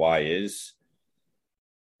what your why is,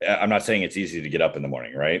 I'm not saying it's easy to get up in the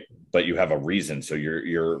morning, right? But you have a reason. So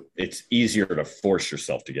it's easier to force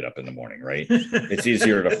yourself to get up in the morning, right? It's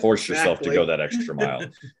easier to force yourself to go that extra mile.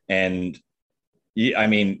 And I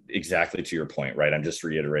mean, exactly to your point, right? I'm just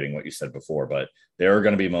reiterating what you said before, but there are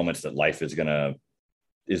going to be moments that life is going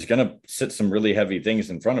to sit some really heavy things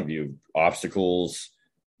in front of you, obstacles,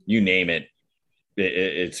 you name it,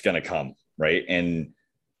 it's going to come, right? And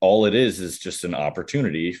all it is just an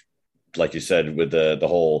opportunity, like you said, with the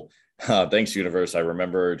whole, thanks universe, I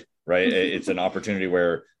remembered, right? It's an opportunity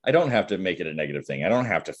where I don't have to make it a negative thing. I don't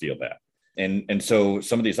have to feel that. And so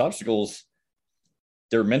some of these obstacles,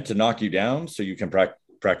 they're meant to knock you down so you can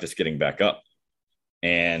practice getting back up.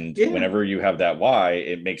 And whenever you have that why,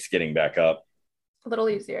 it makes getting back up a little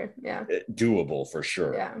easier. Yeah. Doable for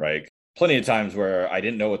sure. Yeah. Right. Plenty of times where I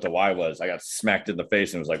didn't know what the why was. I got smacked in the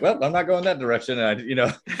face and was like, well, I'm not going that direction.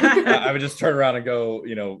 And I would just turn around and go,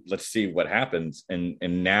 let's see what happens. And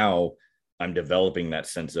now I'm developing that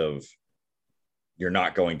sense of, you're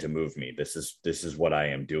not going to move me. This is what I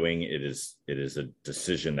am doing. It is a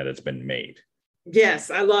decision that has been made. Yes,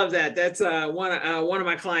 I love that. That's one of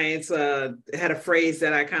my clients had a phrase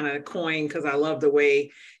that I kind of coined because I love the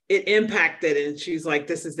way it impacted. And she's like,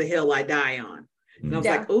 this is the hill I die on. And I was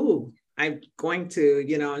like, ooh, I'm going to,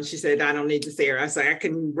 and she said, I don't need to say her. I said, I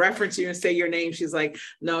can reference you and say your name. She's like,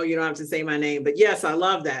 no, you don't have to say my name. But yes, I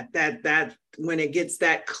love that when it gets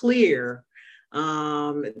that clear,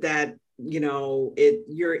 that,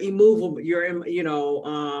 you're immovable,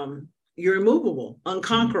 you're immovable,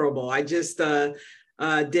 unconquerable. I just do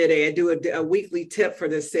a weekly tip for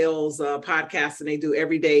the sales podcast, and they do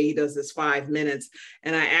every day. He does this 5 minutes,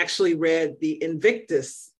 and I actually read the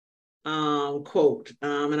Invictus quote,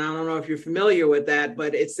 and I don't know if you're familiar with that,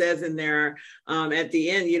 but it says in there at the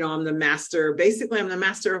end, I'm the master. Basically, I'm the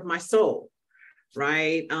master of my soul.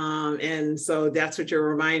 Right. And so that's what you're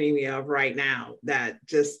reminding me of right now, that,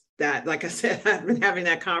 like I said, I've been having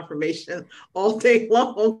that confirmation all day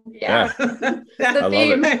long. Yeah. I love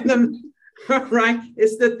it. Right.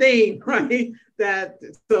 It's the theme, right?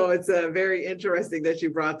 So it's very interesting that you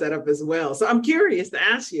brought that up as well. So I'm curious to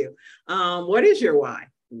ask you, what is your why?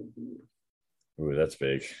 Ooh, that's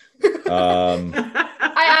big.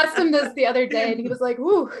 I asked him this the other day and he was like,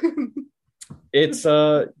 "Ooh." It's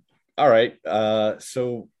all right.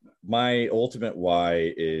 So my ultimate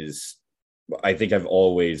why is, I think I've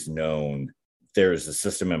always known there's a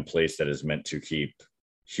system in place that is meant to keep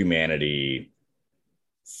humanity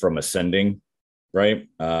from ascending, right?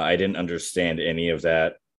 I didn't understand any of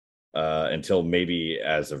that until maybe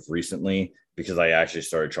as of recently, because I actually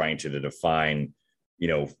started trying to define,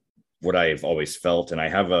 what I've always felt. And I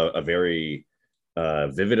have a very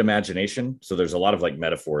vivid imagination. So there's a lot of like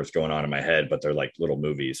metaphors going on in my head, but they're like little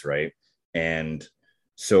movies, right? And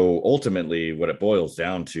so ultimately what it boils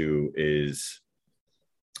down to is,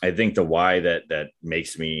 I think the why that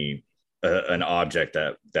makes me an object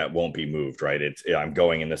that won't be moved, right? I'm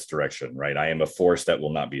going in this direction, right? I am a force that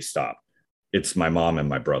will not be stopped. It's my mom and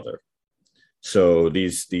my brother. So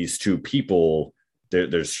these two people,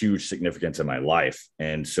 there's huge significance in my life.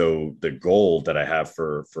 And so the goal that I have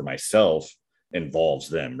for myself involves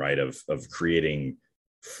them, right? Of creating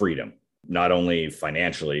freedom, not only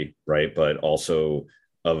financially, right? But also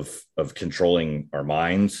of controlling our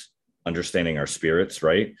minds, understanding our spirits,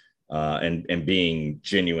 right? And being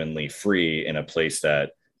genuinely free in a place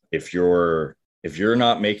that if you're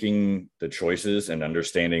not making the choices and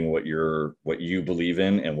understanding what you believe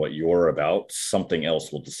in and what you're about, something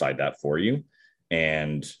else will decide that for you.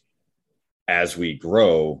 And as we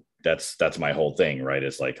grow, that's my whole thing, right?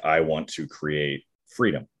 It's like, I want to create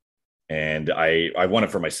freedom, and I want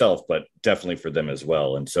it for myself, but definitely for them as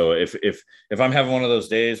well. And so if I'm having one of those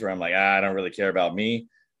days where I'm like, I don't really care about me,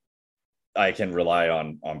 I can rely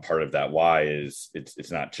on part of that why is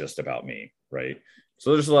it's not just about me, right?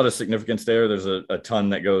 So there's a lot of significance there. There's a ton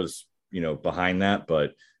that goes, behind that,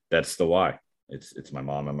 but that's the why. It's my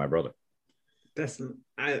mom and my brother.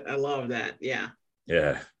 I love that. Yeah.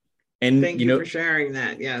 Yeah. And thank you for sharing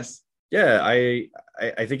that. Yes. Yeah. I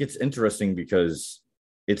think it's interesting because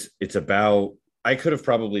it's about, I could have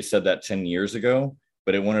probably said that 10 years ago,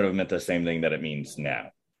 but it wouldn't have meant the same thing that it means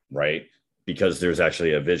now. Right. Because there's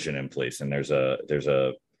actually a vision in place, and there's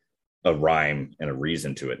a rhyme and a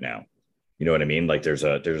reason to it now. You know what I mean? Like there's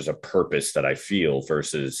a purpose that I feel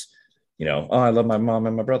versus, I love my mom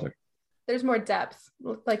and my brother. There's more depth,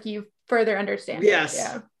 like you further understand.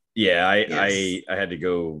 Yes. It. Yeah. I had to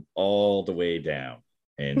go all the way down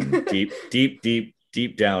and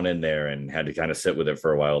deep down in there, and had to kind of sit with it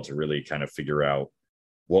for a while to really kind of figure out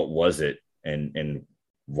what was it and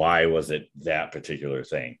why was it that particular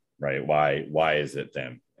thing, right? Why is it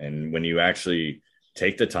them? And when you actually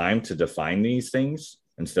take the time to define these things,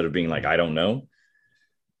 instead of being like, I don't know,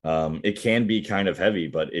 it can be kind of heavy,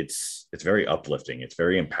 but it's very uplifting. It's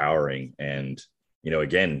very empowering. And,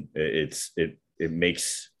 again, it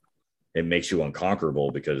makes you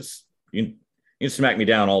unconquerable, because you smack me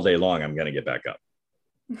down all day long, I'm going to get back up.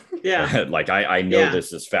 Yeah. Like I know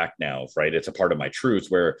this is fact now, right? It's a part of my truth,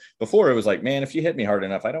 where before it was like, man, if you hit me hard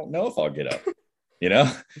enough, I don't know if I'll get up,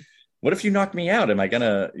 what if you knock me out? Am I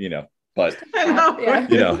gonna, but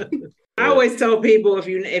I always tell people, if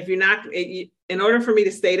you knock, in order for me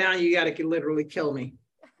to stay down, you got to literally kill me.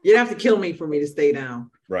 You'd have to kill me for me to stay down.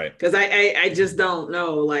 Right. Because I just don't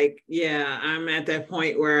know. Like, I'm at that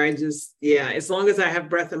point where as long as I have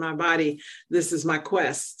breath in my body, this is my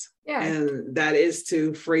quest. Yeah. And that is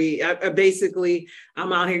to free.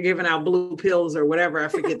 I'm out here giving out blue pills or whatever. I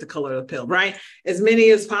forget the color of the pill, right? As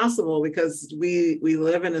many as possible, because we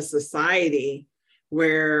live in a society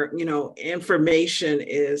where, information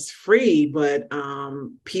is free, but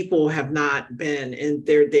people have not been, and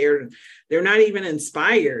they're not even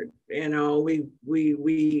inspired.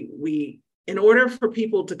 We in order for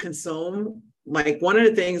people to consume, like, one of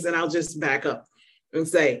the things, and I'll just back up and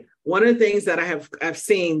say, one of the things that I've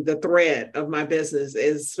seen, the thread of my business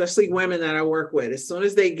is, especially women that I work with, as soon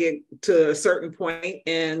as they get to a certain point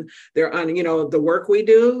and they're on, the work we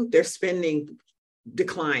do, their spending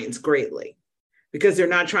declines greatly, because they're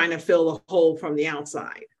not trying to fill the hole from the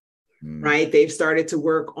outside. right? They've started to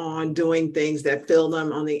work on doing things that fill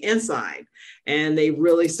them on the inside. And they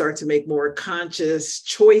really start to make more conscious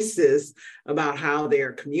choices about how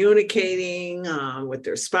they're communicating with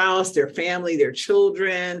their spouse, their family, their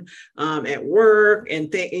children, at work.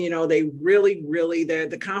 And they really,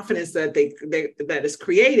 the confidence that that is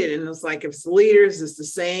created. And it's like, if it's leaders, it's the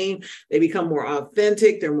same. They become more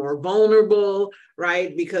authentic. They're more vulnerable, right?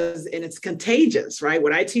 And it's contagious, right?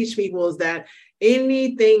 What I teach people is that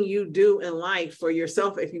anything you do in life for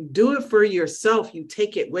yourself, if you do it for yourself, you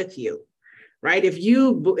take it with you, right? If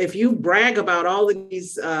you brag about all of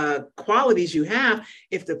these qualities you have,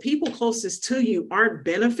 if the people closest to you aren't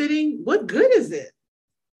benefiting, what good is it?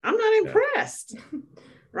 I'm not impressed,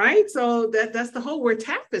 right? So that's the whole, we're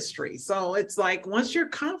tapestry. So it's like, once you're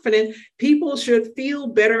confident, people should feel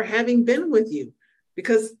better having been with you,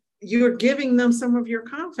 because you're giving them some of your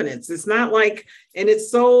confidence. It's not like, and it's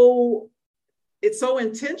so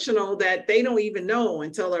intentional that they don't even know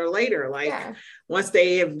until they're later. Like once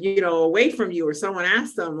they have, away from you, or someone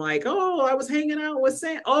asks them like, oh, I was hanging out with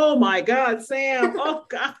Sam. Oh my God, Sam. Oh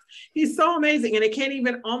God, he's so amazing. And they can't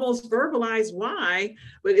even almost verbalize why,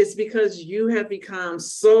 but it's because you have become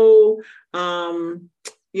so,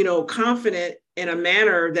 confident in a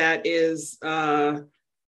manner that is,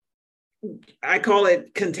 I call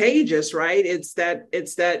it contagious, right? It's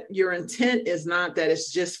that your intent is not that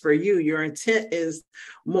it's just for you. Your intent is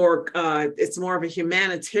more, it's more of a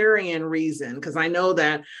humanitarian reason. Because I know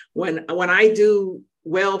that when I do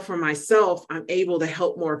well for myself, I'm able to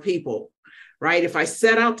help more people, right? If I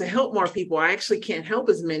set out to help more people, I actually can't help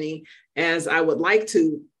as many as I would like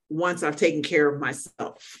to once I've taken care of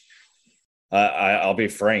myself. I'll be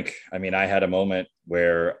frank. I mean, I had a moment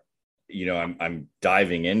where I'm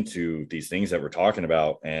diving into these things that we're talking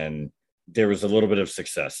about, and there was a little bit of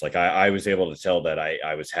success. Like I was able to tell that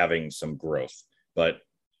I was having some growth, but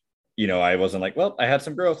I wasn't like, well, I had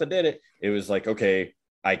some growth, I did it. It was like, okay,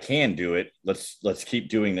 I can do it. Let's keep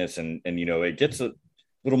doing this. And it gets a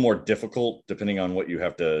little more difficult depending on what you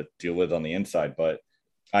have to deal with on the inside. But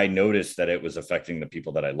I noticed that it was affecting the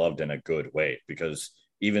people that I loved in a good way, because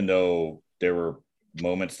even though there were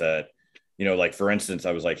moments that, like for instance,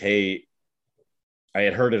 I was like, hey, I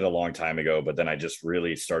had heard it a long time ago, but then I just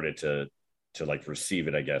really started to like receive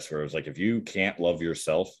it, I guess, where it was like, if you can't love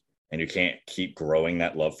yourself and you can't keep growing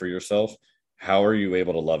that love for yourself, how are you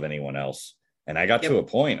able to love anyone else? And I got to a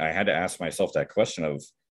point, I had to ask myself that question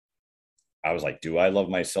I was like, do I love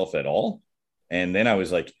myself at all? And then I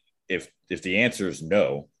was like, if the answer is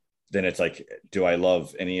no, then it's like, do I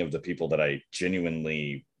love any of the people that I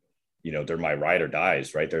genuinely, they're my ride or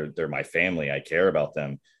dies, right? They're my family. I care about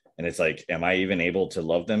them. And it's like, am I even able to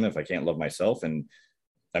love them if I can't love myself? And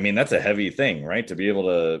I mean, that's a heavy thing, right? To be able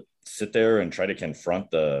to sit there and try to confront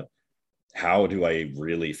how do I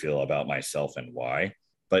really feel about myself and why?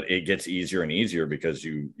 But it gets easier and easier because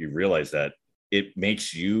you realize that it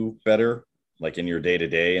makes you better, like in your day to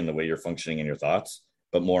day and the way you're functioning in your thoughts.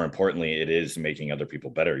 But more importantly, it is making other people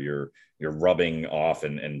better. You're rubbing off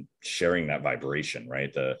and sharing that vibration,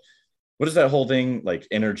 right? What is that whole thing? Like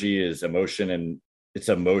energy is emotion, and it's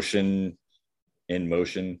emotion in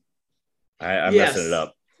motion. I'm messing it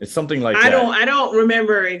up. It's something like that. I don't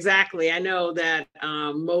remember exactly. I know that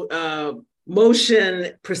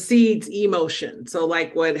motion precedes emotion. So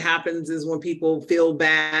like what happens is when people feel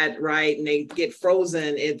bad, right, and they get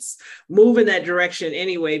frozen, it's moving that direction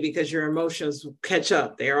anyway, because your emotions catch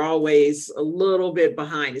up. They're always a little bit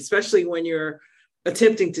behind, especially when you're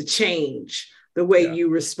attempting to change the way you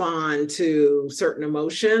respond to certain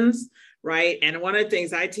emotions, right? And one of the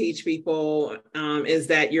things I teach people is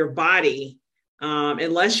that your body,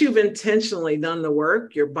 unless you've intentionally done the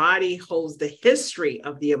work, your body holds the history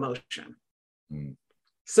of the emotion.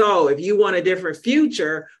 So if you want a different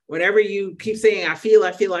future, whenever you keep saying, I feel,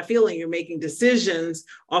 and you're making decisions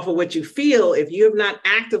off of what you feel, if you have not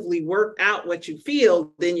actively worked out what you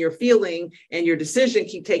feel, then your feeling and your decision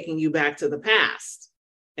keep taking you back to the past.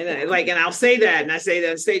 And I'll say that, and I say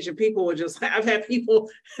that on stage, and people will just, I've had people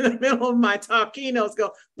in the middle of my talk keynotes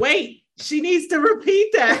go, wait, she needs to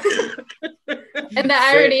repeat that. And the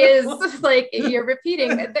irony is, like, you're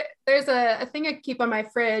repeating. There's a thing I keep on my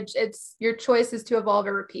fridge. It's your choice is to evolve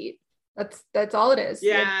or repeat. That's all it is.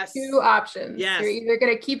 Yes. Two options. Yes. You're either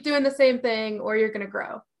going to keep doing the same thing or you're going to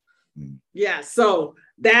grow. Yeah. So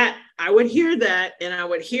that I would hear that, and I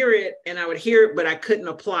would hear it, but I couldn't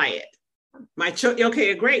apply it.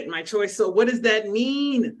 Okay, great. My choice. So what does that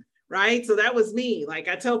mean? right? So that was me. Like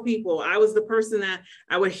I tell people, I was the person that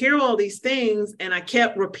I would hear all these things and I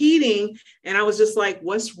kept repeating, and I was just like,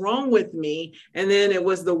 what's wrong with me? And then it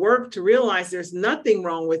was the work to realize there's nothing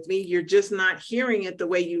wrong with me. You're just not hearing it the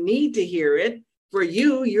way you need to hear it. For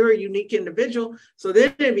you, you're a unique individual. So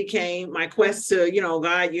then it became my quest to,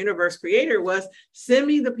 God, universe, creator, was send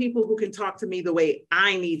me the people who can talk to me the way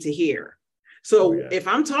I need to hear. So if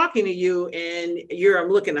I'm talking to you and I'm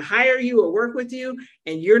looking to hire you or work with you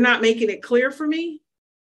and you're not making it clear for me,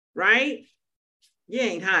 right? You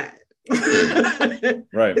ain't hired.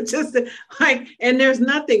 Right. It's just like, and there's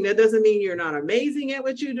nothing that doesn't mean you're not amazing at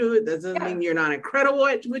what you do. It doesn't mean you're not incredible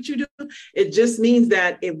at what you do. It just means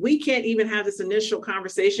that if we can't even have this initial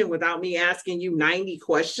conversation without me asking you 90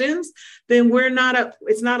 questions, then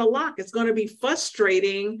it's not a lock. It's going to be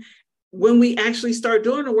frustrating when we actually start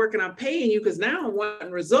doing the work and I'm paying you because now I'm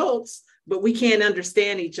wanting results, but we can't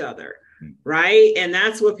understand each other. Right. And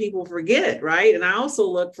that's what people forget. Right. And I also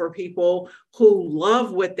look for people who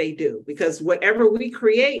love what they do, because whatever we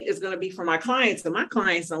create is going to be for my clients, and my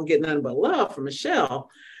clients don't get nothing but love from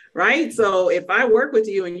Michelle. Right. So if I work with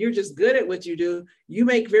you and you're just good at what you do, you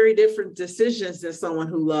make very different decisions than someone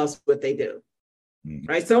who loves what they do.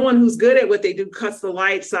 Right. Someone who's good at what they do cuts the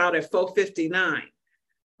lights out at 4:59.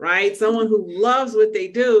 Right. Someone who loves what they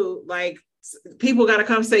do, like, people got to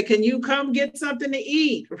come say, can you come get something to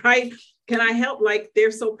eat? Right. Can I help? Like, they're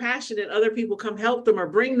so passionate. Other people come help them or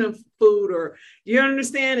bring them food, or you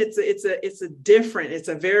understand? It's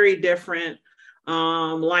a very different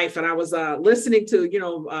life. And I was listening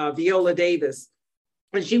to, Viola Davis,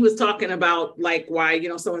 and she was talking about like why,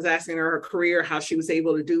 someone's asking her career, how she was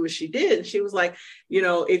able to do what she did. And she was like,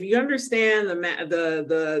 if you understand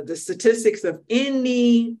the statistics of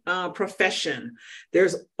any profession,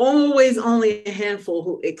 there's always only a handful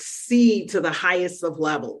who exceed to the highest of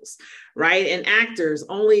levels, right? And actors,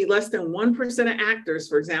 only less than 1% of actors,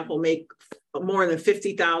 for example, make more than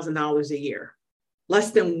 $50,000 a year.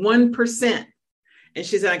 Less than 1%. And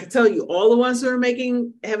she said, I can tell you, all the ones who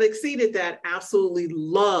have exceeded that absolutely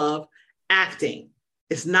love acting.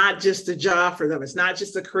 It's not just a job for them. It's not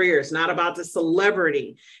just a career. It's not about the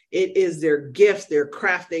celebrity. It is their gift, their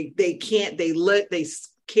craft. They can't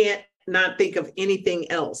not think of anything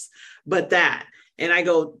else but that. And I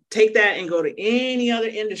go, take that and go to any other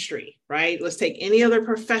industry, right? Let's take any other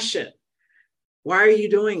profession. Why are you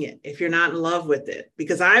doing it if you're not in love with it?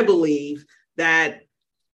 Because I believe that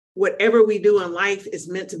whatever we do in life is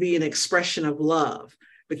meant to be an expression of love.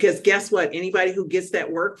 Because guess what? Anybody who gets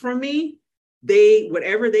that work from me,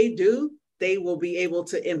 whatever they do, they will be able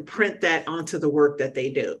to imprint that onto the work that they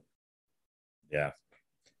do. Yeah.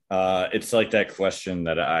 It's like that question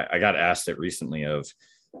that I got asked it recently of,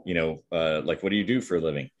 like, what do you do for a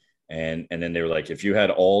living? And then they were like, if you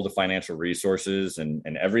had all the financial resources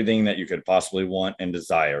and everything that you could possibly want and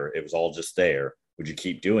desire, it was all just there, would you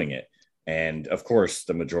keep doing it? And of course,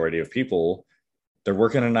 the majority of people, they're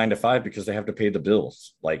working a 9-to-5 because they have to pay the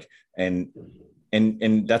bills. Like, and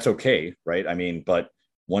that's okay, right? I mean, but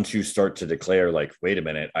once you start to declare, like, wait a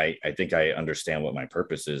minute, I think I understand what my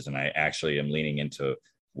purpose is, and I actually am leaning into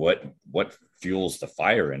what fuels the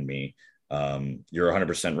fire in me. You're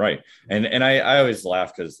 100% right. And I always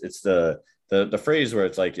laugh because it's the phrase where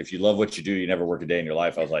it's like, if you love what you do, you never work a day in your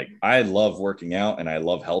life. I was like, I love working out and I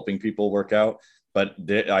love helping people work out. But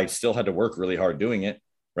I still had to work really hard doing it,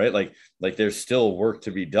 right? Like there's still work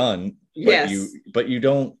to be done. Yes. But you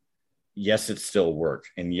don't. Yes, it's still work,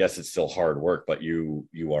 and yes, it's still hard work. But you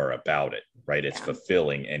are about it, right? It's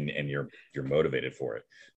fulfilling, and you're motivated for it.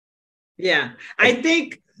 Yeah, I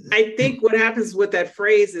think what happens with that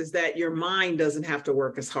phrase is that your mind doesn't have to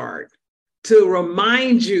work as hard to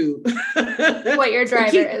remind you what your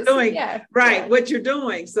driver is doing, what you're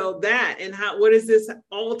doing. So that, and what is this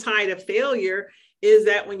all tied to failure, is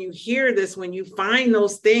that when you hear this, when you find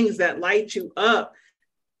those things that light you up,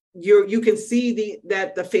 you can see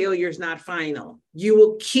that the failure is not final. You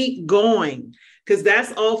will keep going, because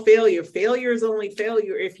that's all failure. Failure is only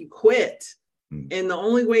failure if you quit. And the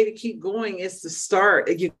only way to keep going is to start.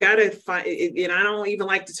 You gotta find, and I don't even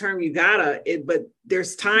like the term "you gotta," but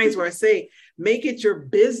there's times where I say, make it your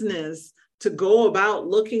business to go about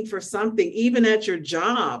looking for something, even at your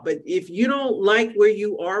job. But if you don't like where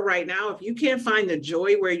you are right now, if you can't find the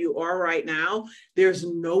joy where you are right now, there's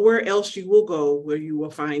nowhere else you will go where you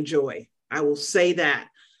will find joy. I will say that.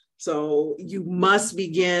 So you must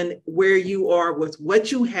begin where you are with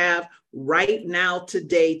what you have right now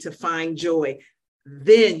today to find joy.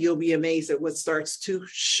 Then you'll be amazed at what starts to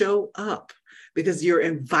show up, because you're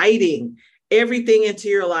inviting everything into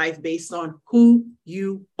your life based on who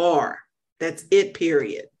you are. That's it,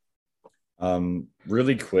 period.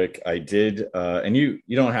 Really quick, I did, and you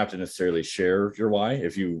don't have to necessarily share your why.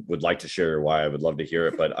 If you would like to share your why, I would love to hear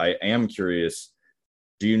it. But I am curious,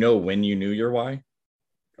 do you know when you knew your why?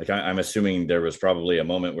 Like, I'm assuming there was probably a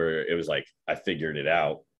moment where it was like, I figured it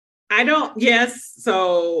out. Yes.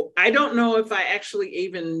 So I don't know if I actually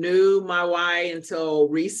even knew my why until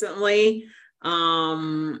recently.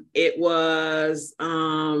 It was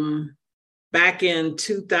back in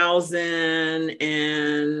 2000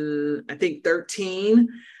 and I think 13.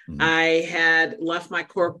 I had left my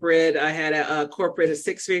corporate. I had a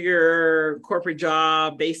 6-figure corporate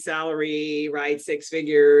job, base salary, right? 6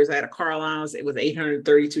 figures. I had a car allowance. It was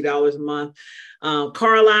 $832 a month.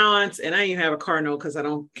 Car allowance, and I didn't even have a car note because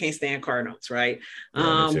can't stand car notes, right?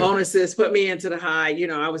 Bonuses put me into the high.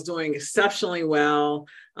 I was doing exceptionally well.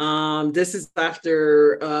 This is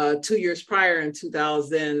after 2 years prior in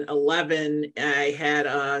 2011, I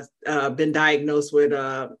had been diagnosed with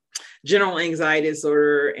general anxiety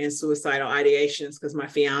disorder and suicidal ideations because my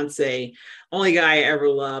fiance, only guy I ever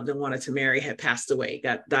loved and wanted to marry, had passed away,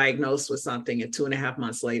 got diagnosed with something, and 2.5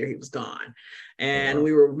 months later, he was gone. And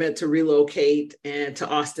we were meant to relocate to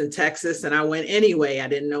Austin, Texas. And I went anyway. I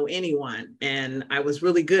didn't know anyone. And I was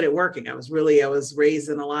really good at working. I was raised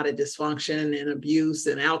in a lot of dysfunction and abuse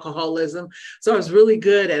and alcoholism. So I was really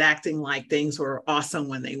good at acting like things were awesome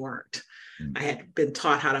when they weren't. I had been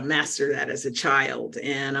taught how to master that as a child.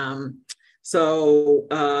 And so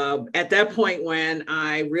at that point, when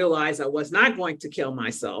I realized I was not going to kill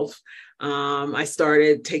myself, I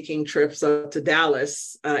started taking trips up to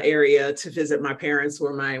Dallas area to visit my parents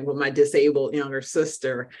with my disabled younger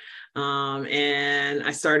sister. And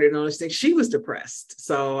I started noticing she was depressed.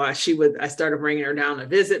 So I started bringing her down to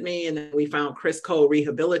visit me. And then we found Chris Cole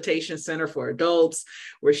Rehabilitation Center for Adults,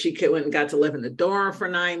 where she went and got to live in the dorm for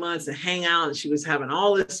 9 months and hang out. And she was having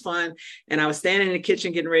all this fun. And I was standing in the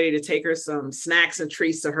kitchen getting ready to take her some snacks and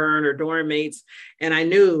treats to her and her dorm mates. And I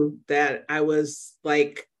knew that I was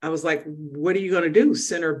like, what are you going to do?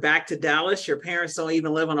 Send her back to Dallas? Your parents don't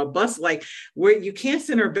even live on a bus. Like, where you can't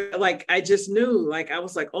send her back. Like, I just knew, like, I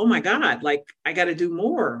was like, oh my God, like, I got to do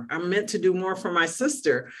more. I'm meant to do more for my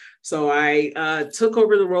sister. So I took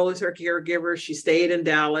over the role as her caregiver. She stayed in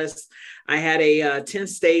Dallas. I had a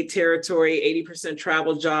 10-state territory, 80%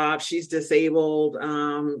 travel job. She's disabled,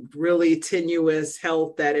 really tenuous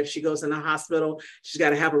health that if she goes in the hospital, she's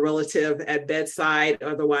got to have a relative at bedside.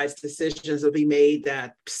 Otherwise, decisions will be made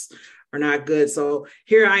that are not good. So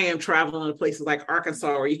here I am traveling to places like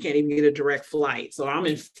Arkansas where you can't even get a direct flight. So I'm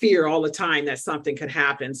in fear all the time that something could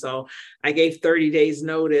happen. So I gave 30 days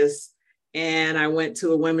notice. And I went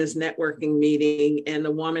to a women's networking meeting, and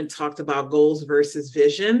the woman talked about goals versus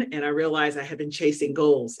vision. And I realized I had been chasing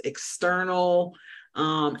goals, external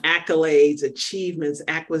accolades, achievements,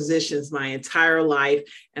 acquisitions my entire life.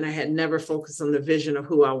 And I had never focused on the vision of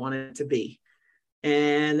who I wanted to be.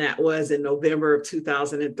 And that was in November of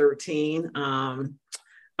 2013.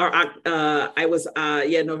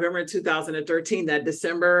 November 2013, that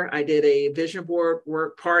December, I did a vision board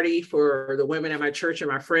work party for the women at my church and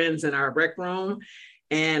my friends in our rec room.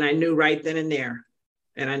 And I knew right then and there,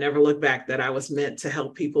 and I never looked back, that I was meant to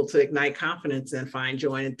help people to ignite confidence and find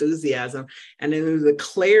joy and enthusiasm. And then the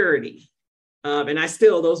clarity. And I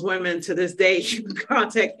still, those women to this day, you can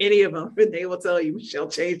contact any of them and they will tell you, Michelle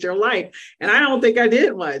changed your life. And I don't think I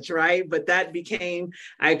did much, right? But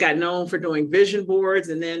I got known for doing vision boards.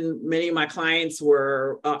 And then many of my clients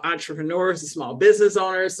were entrepreneurs and small business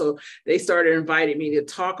owners. So they started inviting me to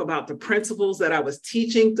talk about the principles that I was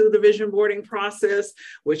teaching through the vision boarding process,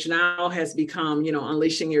 which now has become,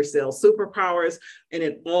 unleashing your sales superpowers. And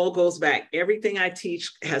it all goes back. Everything I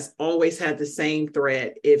teach has always had the same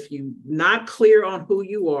thread. If you're not clear on who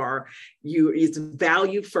you are, it's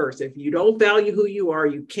value first. If you don't value who you are,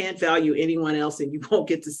 you can't value anyone else, and you won't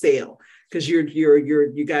get to sell because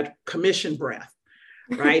you got commission breath,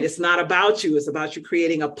 right? It's not about you. It's about you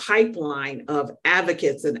creating a pipeline of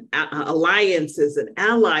advocates and alliances and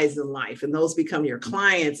allies in life. And those become your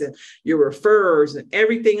clients and your referrers, and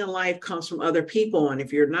everything in life comes from other people. And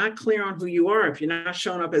if you're not clear on who you are, if you're not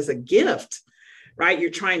showing up as a gift, right, you're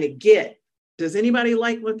trying to get. Does anybody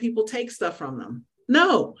like when people take stuff from them?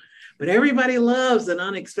 No, but everybody loves an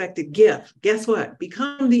unexpected gift. Guess what?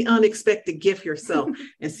 Become the unexpected gift yourself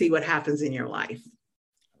and see what happens in your life.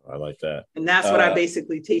 I like that. And that's what I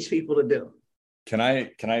basically teach people to do. Can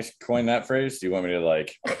I coin that phrase? Do you want me to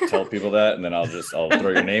tell people that, and then I'll throw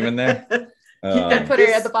your name in there? Put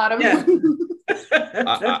her at the bottom. Yeah.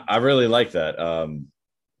 I really like that.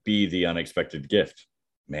 Be the unexpected gift,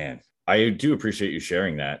 man. I do appreciate you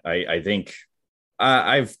sharing that. I think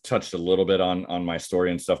I've touched a little bit on my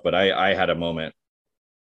story and stuff, but I had a moment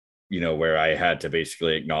where I had to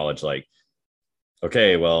basically acknowledge like,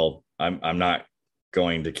 okay, well, I'm not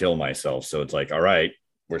going to kill myself. So it's like, all right,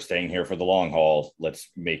 we're staying here for the long haul. Let's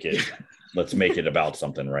make it about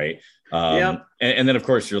something. Right. And then of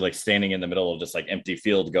course you're like standing in the middle of just like empty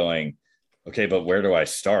field going, okay, but where do I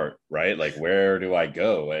start? Right. Like, where do I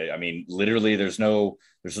go? I mean, literally there's no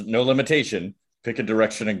limitation, pick a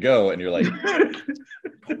direction and go. And you're like,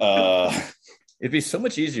 it'd be so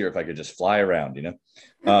much easier if I could just fly around,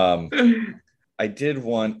 I did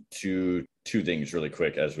want to two things really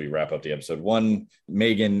quick as we wrap up the episode. One,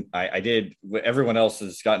 Megan, I did, everyone else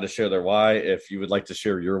has gotten to share their why. If you would like to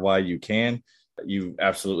share your why, you can. You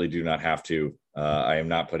absolutely do not have to. I am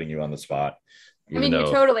not putting you on the spot. I mean, you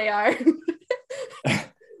totally are.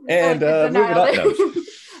 And moving on.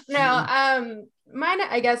 No, mine,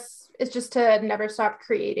 I guess, is just to never stop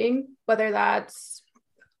creating, whether that's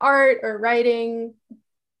art or writing,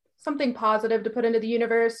 something positive to put into the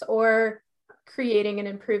universe, or creating and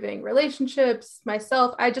improving relationships,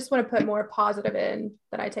 myself. I just want to put more positive in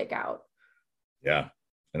than I take out. Yeah.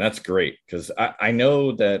 And that's great, because I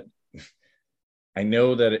know that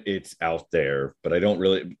it's out there, but I don't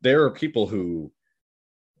really, there are people who,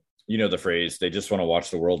 the phrase, they just want to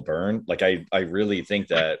watch the world burn. Like, I really think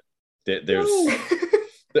that there's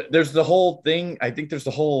the whole thing. I think there's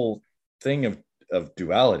the whole thing of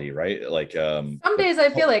duality, right? Like some days I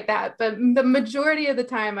feel like that, but the majority of the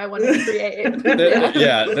time I want to create.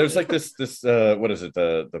 There's like this what is it,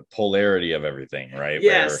 the polarity of everything, right?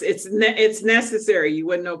 Yes, it's necessary. You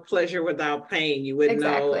wouldn't know pleasure without pain. You wouldn't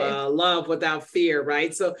know love without fear,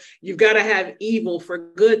 right? So you've got to have evil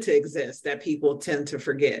for good to exist, that people tend to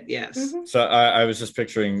forget. Yes. Mm-hmm. So I was just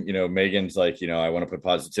picturing, Megan's like, I want to put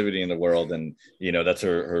positivity in the world, and that's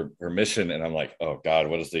her mission, and I'm like, oh God,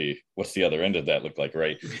 what's the other end of that look like,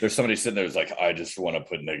 right? There's somebody sitting there who's like, I just want to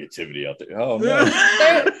put negativity out there. Oh no.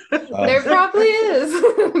 there probably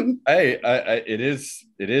is. Hey, it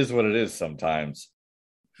is what it is sometimes.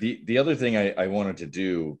 The other thing I wanted to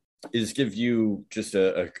do is give you just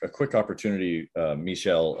a quick opportunity,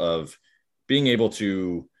 Michelle, of being able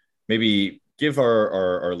to maybe give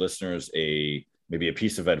our listeners maybe a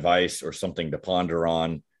piece of advice or something to ponder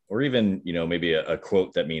on, or even, maybe a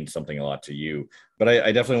quote that means something a lot to you. But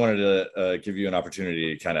I definitely wanted to give you an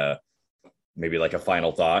opportunity to kind of maybe like a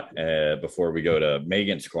final thought before we go to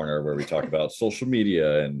Megan's Corner, where we talk about social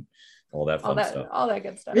media and all that fun stuff. All that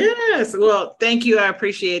good stuff. Yes. Well, thank you. I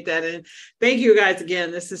appreciate that. And thank you guys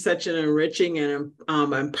again. This is such an enriching and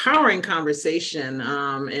empowering conversation.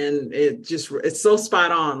 And it's so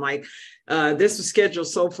spot on. Like this was scheduled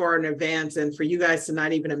so far in advance, and for you guys to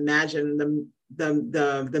not even imagine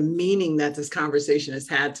the meaning that this conversation has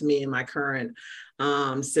had to me in my current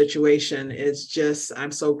situation is just,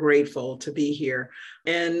 I'm so grateful to be here.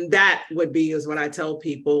 And that is what I tell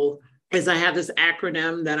people, is I have this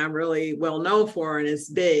acronym that I'm really well known for, and it's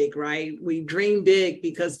BIG, right? We dream big,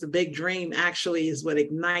 because the big dream actually is what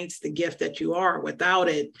ignites the gift that you are. Without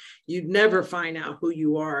it, you'd never find out who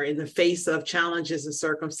you are. In the face of challenges and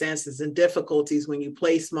circumstances and difficulties, when you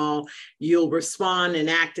play small, you'll respond and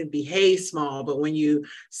act and behave small. But when you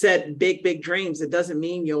set big, big dreams, it doesn't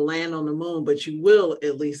mean you'll land on the moon, but you will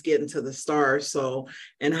at least get into the stars. So,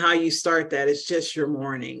 and how you start that is just your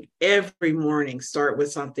morning. Every morning, start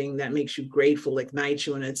with something that makes you grateful, ignites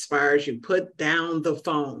you, and inspires you. Put down the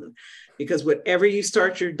phone, because whatever you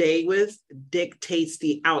start your day with dictates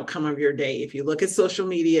the outcome of your day. If you look at social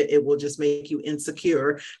media, it will just make you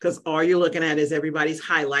insecure, because all you're looking at is everybody's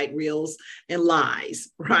highlight reels and lies,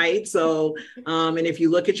 right? So, and if you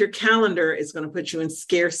look at your calendar, it's going to put you in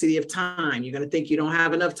scarcity of time. You're going to think you don't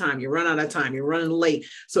have enough time. You run out of time. You're running late.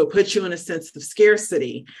 So it puts you in a sense of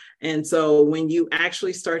scarcity. And so when you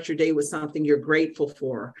actually start your day with something you're grateful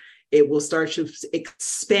for, it will start to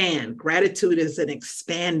expand. Gratitude is an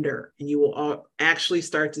expander, and you will actually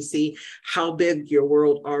start to see how big your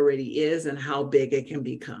world already is and how big it can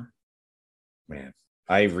become. Man,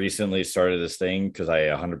 I recently started this thing because I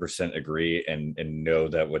 100% agree and know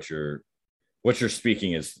that what you're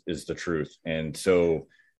speaking is the truth. And so,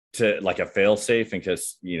 to like a fail safe, in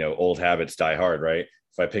case old habits die hard, right?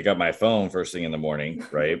 If I pick up my phone first thing in the morning,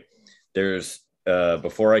 right, there's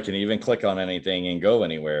before I can even click on anything and go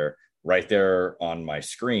anywhere, right there on my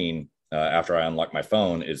screen, after I unlock my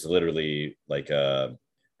phone, is literally like I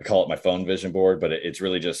call it my phone vision board, but it's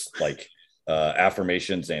really just like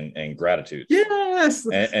affirmations and gratitude. Yes.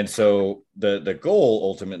 And so the goal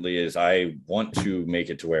ultimately is I want to make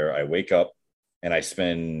it to where I wake up and I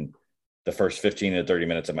spend the first 15 to 30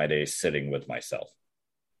 minutes of my day sitting with myself.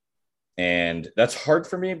 And that's hard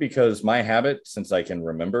for me, because my habit, since I can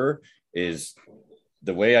remember, is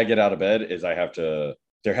the way I get out of bed is I have to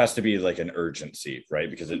there has to be like an urgency, right?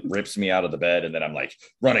 Because it rips me out of the bed, and then I'm like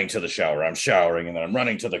running to the shower, I'm showering, and then I'm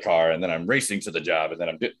running to the car, and then I'm racing to the job, and then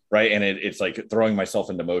I'm right. And it's like throwing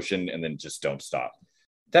myself into motion and then just don't stop.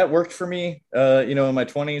 That worked for me, in my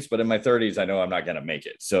 20s, but in my 30s, I know I'm not going to make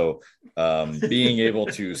it. So being able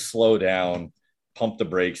to slow down, pump the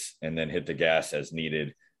brakes, and then hit the gas as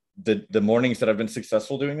needed. The mornings that I've been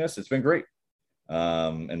successful doing this, it's been great.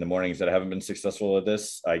 And the mornings that I haven't been successful at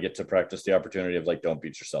this, I get to practice the opportunity of like, don't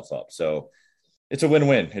beat yourself up. So it's a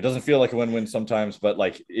win-win. It doesn't feel like a win-win sometimes, but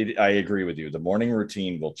like I agree with you. The morning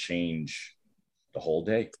routine will change the whole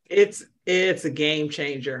day. It's a game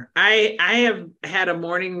changer. I have had a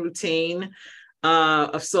morning routine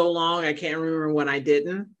of so long, I can't remember when I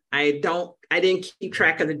didn't. I didn't keep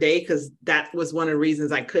track of the day, because that was one of the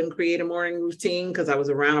reasons I couldn't create a morning routine, because I was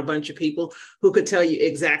around a bunch of people who could tell you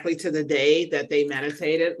exactly to the day that they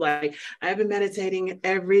meditated. Like, I've been meditating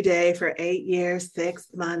every day for 8 years, 6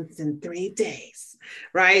 months, and 3 days,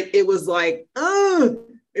 right? It was like,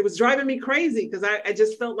 it was driving me crazy, because I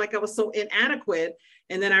just felt like I was so inadequate.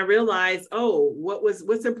 And then I realized,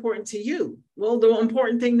 what's important to you? Well, the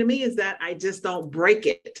important thing to me is that I just don't break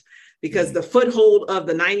it. Because the foothold of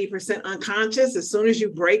the 90% unconscious, as soon as you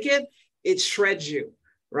break it, it shreds you,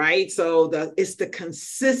 right? So it's the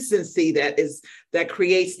consistency that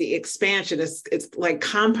creates the expansion. It's like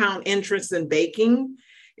compound interest in baking.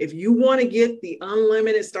 If you want to get the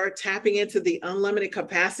unlimited, start tapping into the unlimited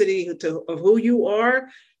capacity of who you are,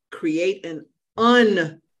 create a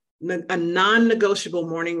non-negotiable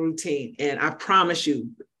morning routine. And I promise you,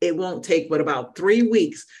 it won't take but about 3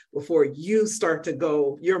 weeks before you start to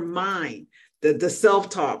go, your mind, the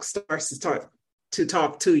self-talk starts to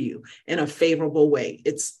talk to you in a favorable way.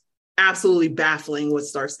 It's absolutely baffling what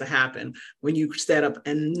starts to happen when you set up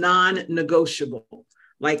a non-negotiable.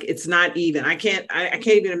 Like, it's not even, I can't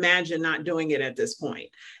even imagine not doing it at this point.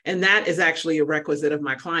 And that is actually a requisite of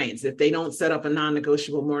my clients. If they don't set up a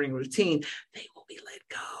non-negotiable morning routine, they will be let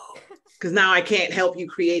go. Because now I can't help you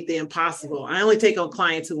create the impossible. I only take on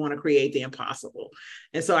clients who want to create the impossible.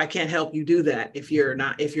 And so I can't help you do that if you're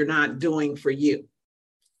not doing for you.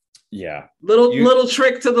 Yeah. Little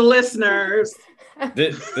trick to the listeners.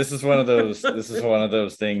 This is one of those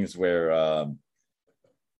things where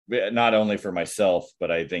not only for myself,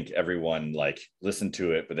 but I think everyone like listen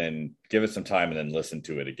to it, but then give it some time and then listen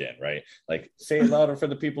to it again, right? Like, say it louder for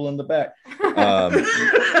the people in the back.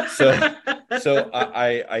 So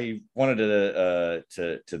I wanted to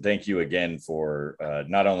thank you again for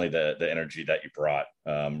not only the energy that you brought,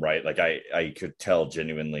 right? Like I could tell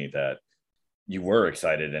genuinely that you were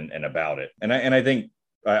excited and about it, and I think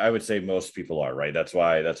I would say most people are, right? That's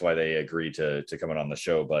why they agreed to come in on the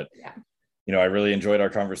show, but. Yeah. I really enjoyed our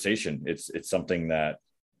conversation. It's something that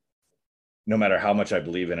no matter how much I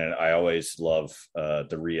believe in it, I always love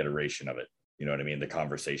the reiteration of it. You know what I mean? The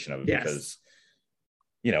conversation of it, yes. Because,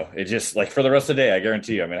 it just like for the rest of the day, I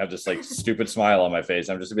guarantee you, I'm going to have this like stupid smile on my face.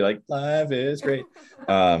 I'm just gonna be like, life is great.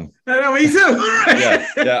 I know, me too. yeah.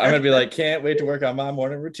 I'm going to be like, can't wait to work on my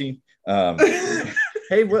morning routine.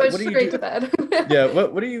 Hey, what do you do? To bed. Yeah.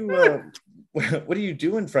 What are you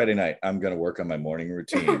doing Friday night? I'm going to work on my morning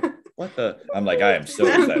routine. I'm like, I am so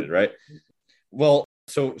excited, right? Well,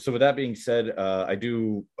 so with that being said, I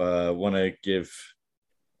do want to give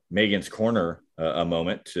Megan's Corner a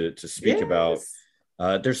moment to speak about.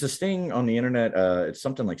 There's this thing on the internet. It's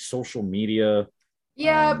something like social media,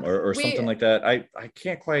 or something like that. I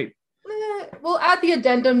can't quite. We'll add the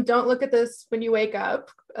addendum. Don't look at this when you wake up.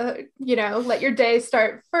 Let your day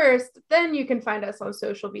start first. Then you can find us on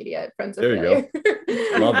social media at Friends of Failure. There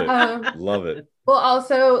you go. Love it. Love it. We'll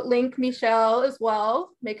also link Michelle as well.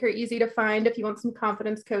 Make her easy to find if you want some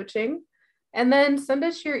confidence coaching. And then send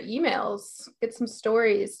us your emails. Get some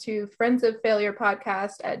stories to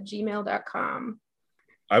friendsoffailurepodcast@gmail.com.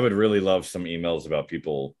 I would really love some emails about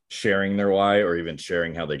people sharing their why, or even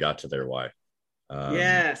sharing how they got to their why.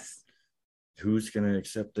 Yes. Who's going to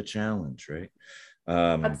accept the challenge, right?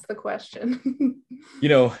 That's the question.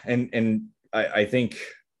 And I think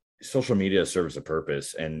social media serves a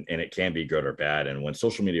purpose, and it can be good or bad. And when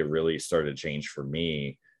social media really started to change for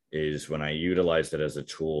me is when I utilized it as a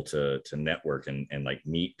tool to network and like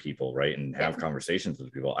meet people, right? And have conversations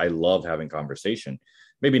with people. I love having conversation,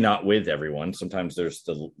 maybe not with everyone. Sometimes there's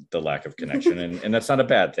the lack of connection and that's not a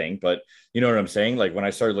bad thing, but you know what I'm saying? Like when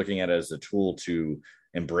I started looking at it as a tool to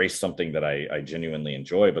embrace something that I genuinely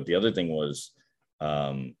enjoy. But the other thing was,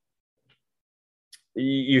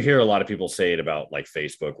 you hear a lot of people say it about like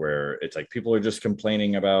Facebook, where it's like people are just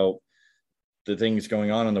complaining about the things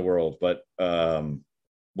going on in the world. But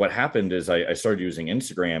what happened is I started using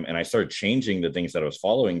Instagram, and I started changing the things that I was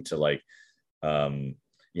following to like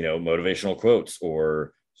motivational quotes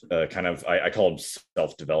or kind of, I call them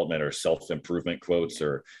self-development or self-improvement quotes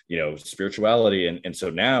or, spirituality. And so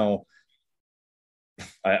now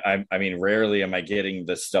I mean, rarely am I getting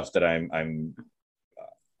the stuff that I'm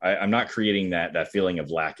not creating that feeling of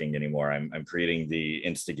lacking anymore. I'm creating the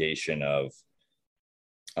instigation of,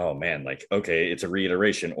 oh man, like, okay, it's a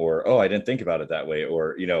reiteration, or, oh, I didn't think about it that way.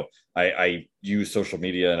 Or, I use social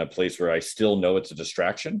media in a place where I still know it's a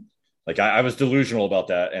distraction. Like I was delusional about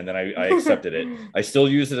that. And then I accepted it. I still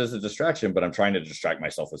use it as a distraction, but I'm trying to distract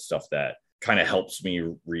myself with stuff that kind of helps me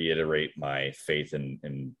reiterate my faith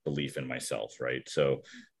and belief in myself. Right. So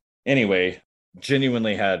anyway,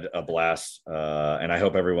 genuinely had a blast. And I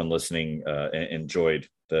hope everyone listening enjoyed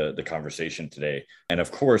the conversation today. And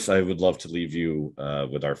of course, I would love to leave you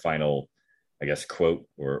with our final, I guess, quote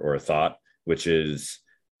or a thought, which is,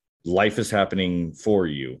 life is happening for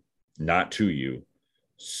you, not to you.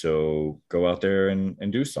 So go out there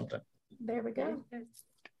and do something. There we go.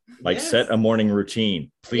 Like set a morning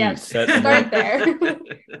routine, please. Yes. Start there.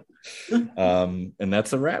 And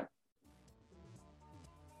that's a wrap.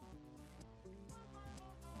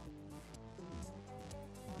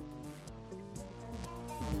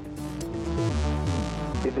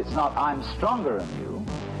 If it's not I'm stronger than you,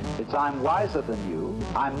 it's I'm wiser than you,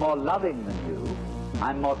 I'm more loving than you,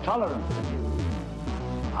 I'm more tolerant than you,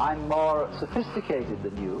 I'm more sophisticated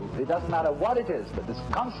than you. It doesn't matter what it is, but this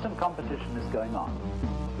constant competition is going on.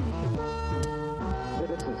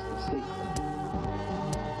 This is the secret.